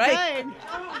going, keep going.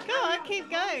 Go on, keep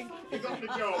going.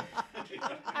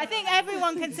 I think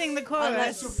everyone can sing the chorus. Oh,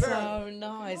 that's so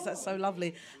nice. That's so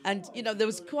lovely. And, you know, there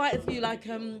was quite a few like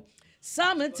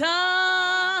summertime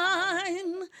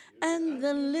and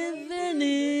the living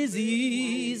is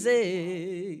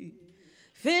easy.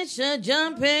 Fish are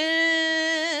jumping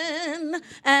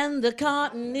and the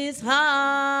cotton is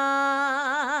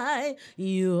high.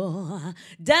 Your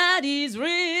daddy's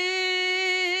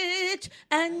rich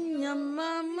and your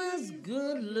mama's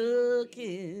good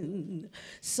looking.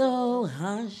 So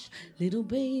hush, little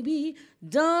baby,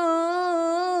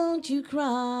 don't you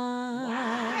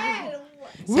cry.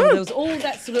 So there was all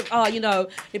that sort of,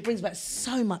 it brings back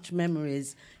so much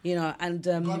memories, and...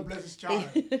 God bless his child.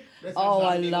 Oh,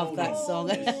 I love that song.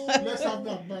 Let's have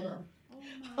that, madam.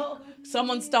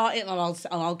 Someone start it and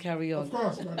I'll carry on. Of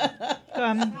course, madam. Go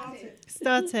on.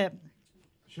 Start it.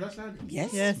 Should I start it?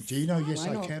 Yes. Do you know Yes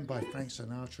Why I not? Can by Frank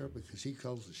Sinatra? Because he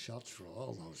calls the shots for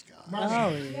all those guys.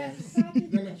 Oh, yes.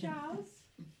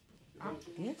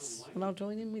 Yes, and I'll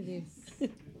join in with you.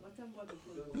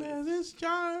 Bless this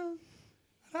child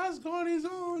that's got his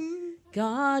own.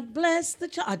 God bless the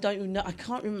child. I don't even know. I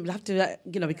can't remember. I have to,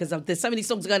 because there's so many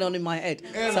songs going on in my head.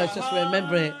 So I just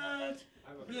remember it.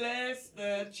 Bless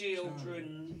the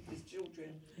children. His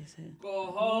children.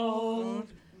 God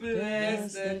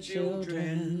bless the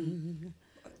children.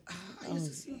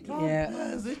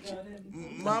 Yeah.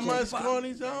 Mama's got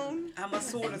his own. I'm a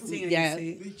sort of singer, Yeah.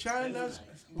 you see. The child that's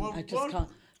I just can't.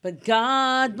 But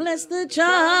God bless the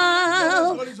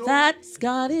child that's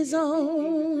got his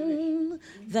own.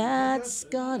 That's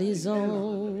got his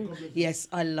own. Yes,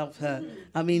 I love her.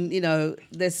 I mean,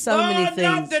 there's so many God things.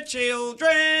 love the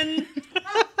children.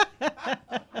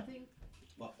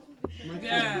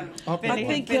 Yeah. I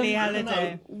think Billie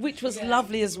Holiday. which was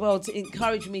lovely as well to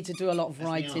encourage me to do a lot of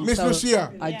writing. Miss So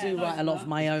Lucia. I do write a lot of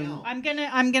my own. I'm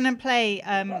gonna play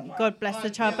God Bless the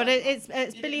Child, but it's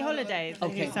Billie Holiday.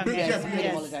 Okay. Who sung Yes, it. Billie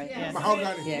Yes. Holiday. Yes.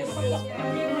 Mahogany.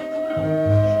 Yes.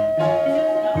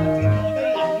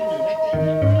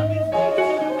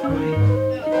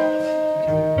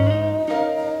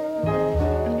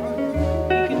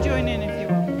 You can join in if you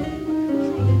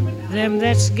want. Them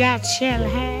that's got shall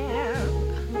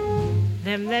have,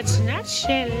 them that's not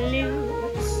shall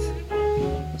lose.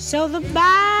 So the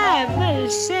Bible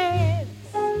said,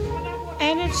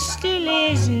 and it still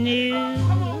is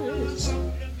news.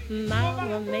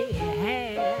 Mama may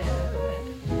have,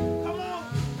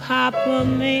 Papa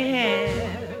may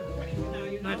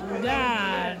have, but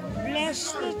God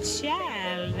bless the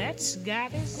child that's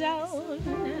got his own,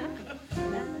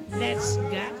 that's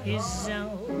got his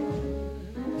own.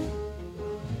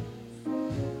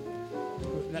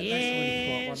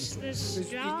 Yes, the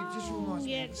strong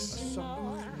get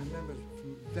small, Remember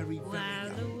from very, very while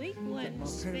the young. weak that my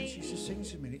ones parents used to fade. sing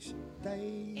to me. It's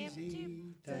Daisy,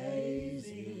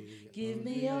 Daisy, Give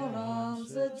me your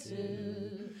answer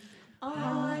too.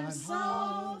 I'm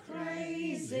so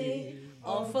crazy,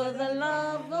 all for the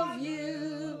love of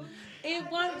you. It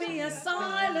won't be a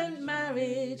silent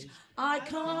marriage. I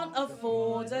can't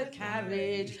afford a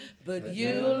carriage, but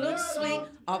you look sweet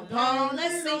upon the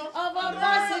seat of a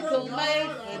bicycle made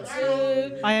for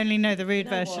two. I only know the rude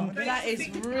version. That is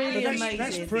really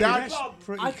amazing. That's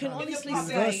I can honestly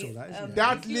universal, say that, isn't it?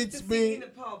 that leads me.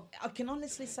 I can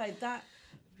honestly say that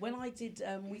when I did,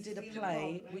 we did a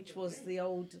play which was the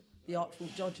Artful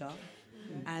Dodger,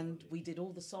 and we did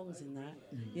all the songs in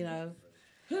that.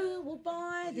 Who will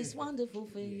buy this wonderful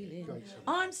feeling?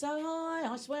 I'm so high,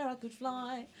 I swear I could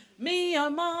fly. Me, oh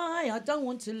my, I don't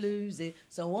want to lose it.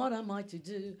 So what am I to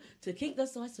do to keep the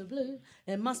sights of blue?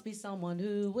 There must be someone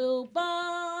who will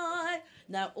buy.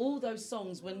 Now, all those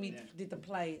songs, when we did the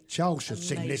play... Charles should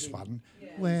sing this amazing. one.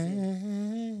 Yeah.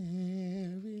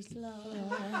 Where is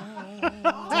Love,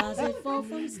 does it fall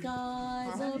from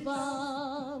skies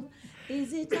above?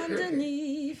 Is it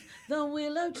underneath the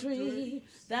willow tree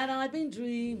that I've been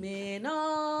dreaming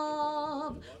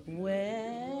of?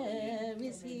 Where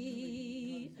is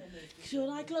he? Should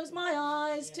I close my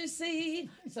eyes to see?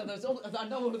 So there's all, I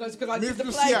know all of those because I did the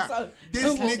play. Lucia, So this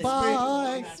who will leads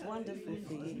buy me- this wonderful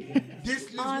feeling? This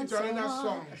leads me I'm to another so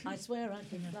song. high, I swear I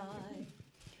can fly.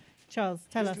 Charles,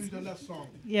 tell us. This is another song.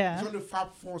 Yeah. It's on the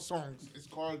Fab Four songs. It's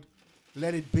called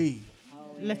Let It Be.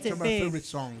 Let It's it one of my be. favorite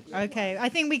songs. Okay, I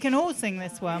think we can all sing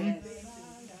this one.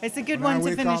 It's a good When I one to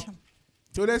wake finish. up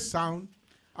to the sound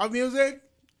of music,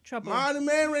 Trouble. Mother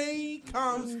Mary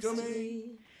comes to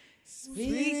me.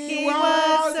 Speaking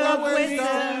words of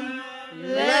wisdom,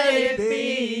 let it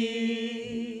be.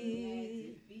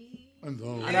 And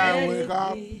I wake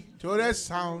up to the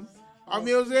sound of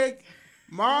music.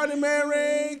 Mother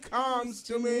Mary comes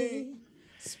to me.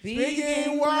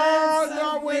 Speaking words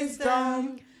of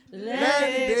wisdom, let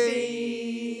it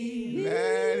be.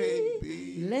 Let it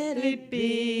be. Let it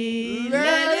be.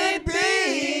 Let it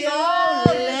be. Oh,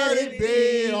 let it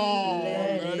be.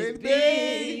 Oh, let it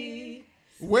be.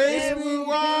 Waste me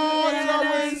words of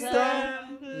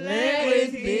wisdom, let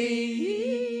it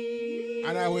be.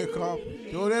 And I wake up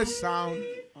to the sound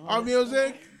of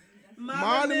music.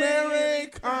 Mother Mary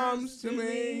comes to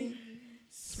me,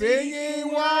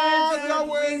 speaking words of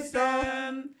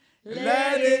wisdom.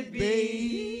 Let it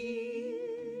be.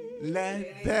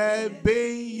 Let there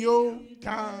be your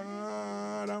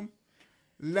time.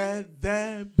 Let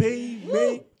there be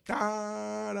meat.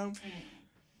 Da-dum.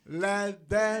 Let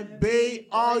there be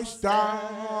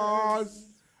oysters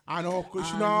and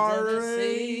orchestra.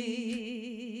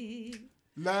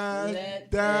 Let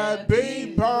there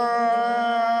be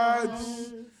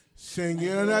birds singing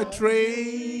in the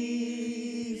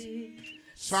trees.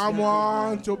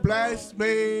 Someone to bless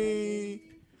me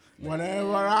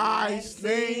whenever I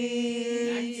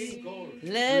sneeze.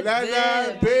 Let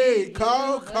there be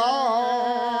cocos,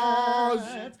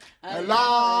 a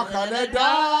lark and a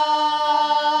dove.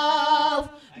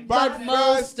 But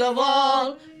most of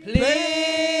all,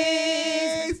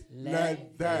 please,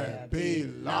 let there be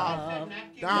love.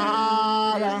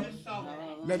 Da-da.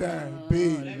 Let there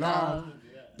be love.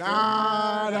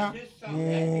 Da-da.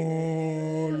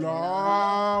 Oh,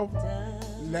 love.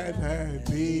 Let there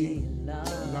be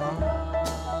love.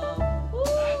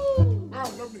 Oh,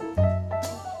 lovely.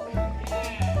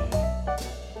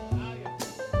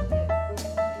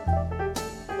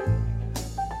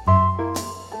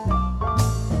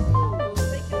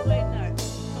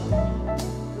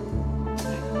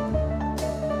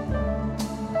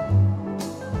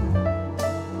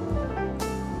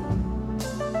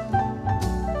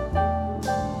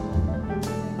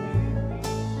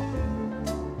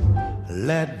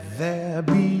 Let there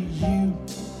be you.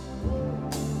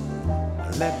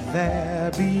 Let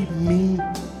there be me.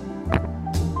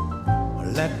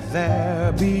 Let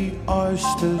there be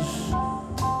oysters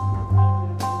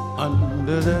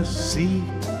under the sea.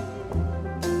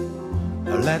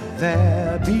 Let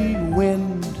there be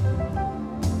wind,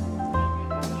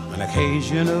 an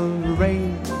occasional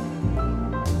rain,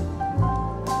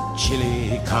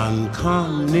 chili con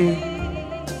carne,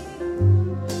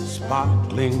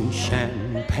 sparkling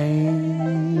champagne.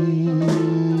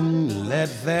 Let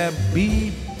there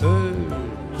be birds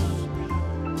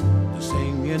to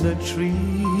sing in the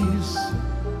trees,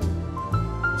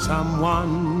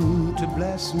 someone to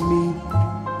bless me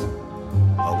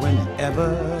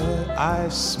whenever I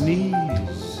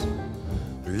sneeze.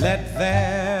 Let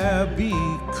there be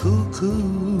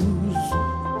cuckoos,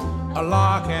 a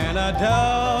lark and a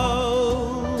dove.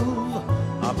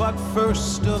 But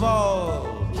first of all,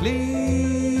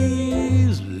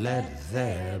 please let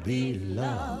there be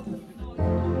love.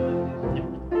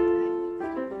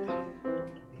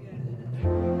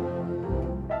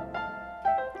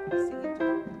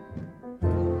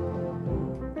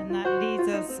 And that leads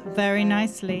us very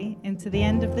nicely into the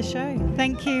end of the show.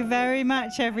 Thank you very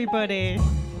much, everybody.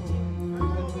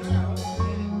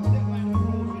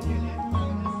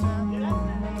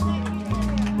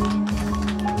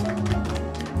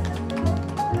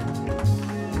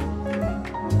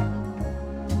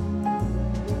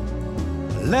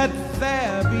 Let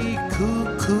there be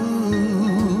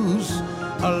cuckoos,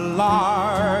 a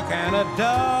lark and a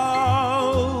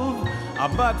dove.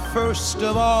 But first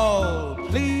of all,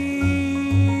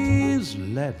 please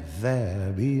let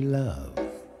there be love.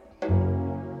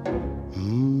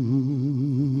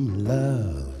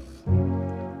 Love.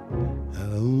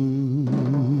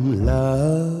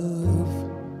 Love.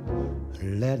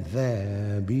 Let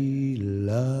there be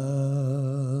love.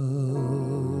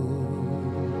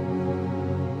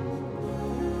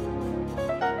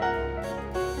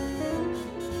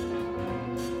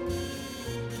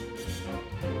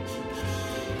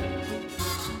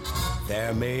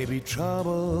 There may be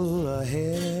trouble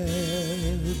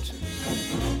ahead,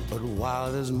 but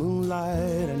while there's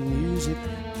moonlight and music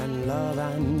and love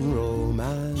and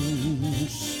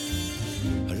romance,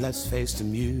 let's face the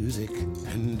music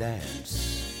and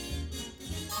dance.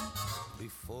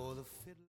 Before the fiddle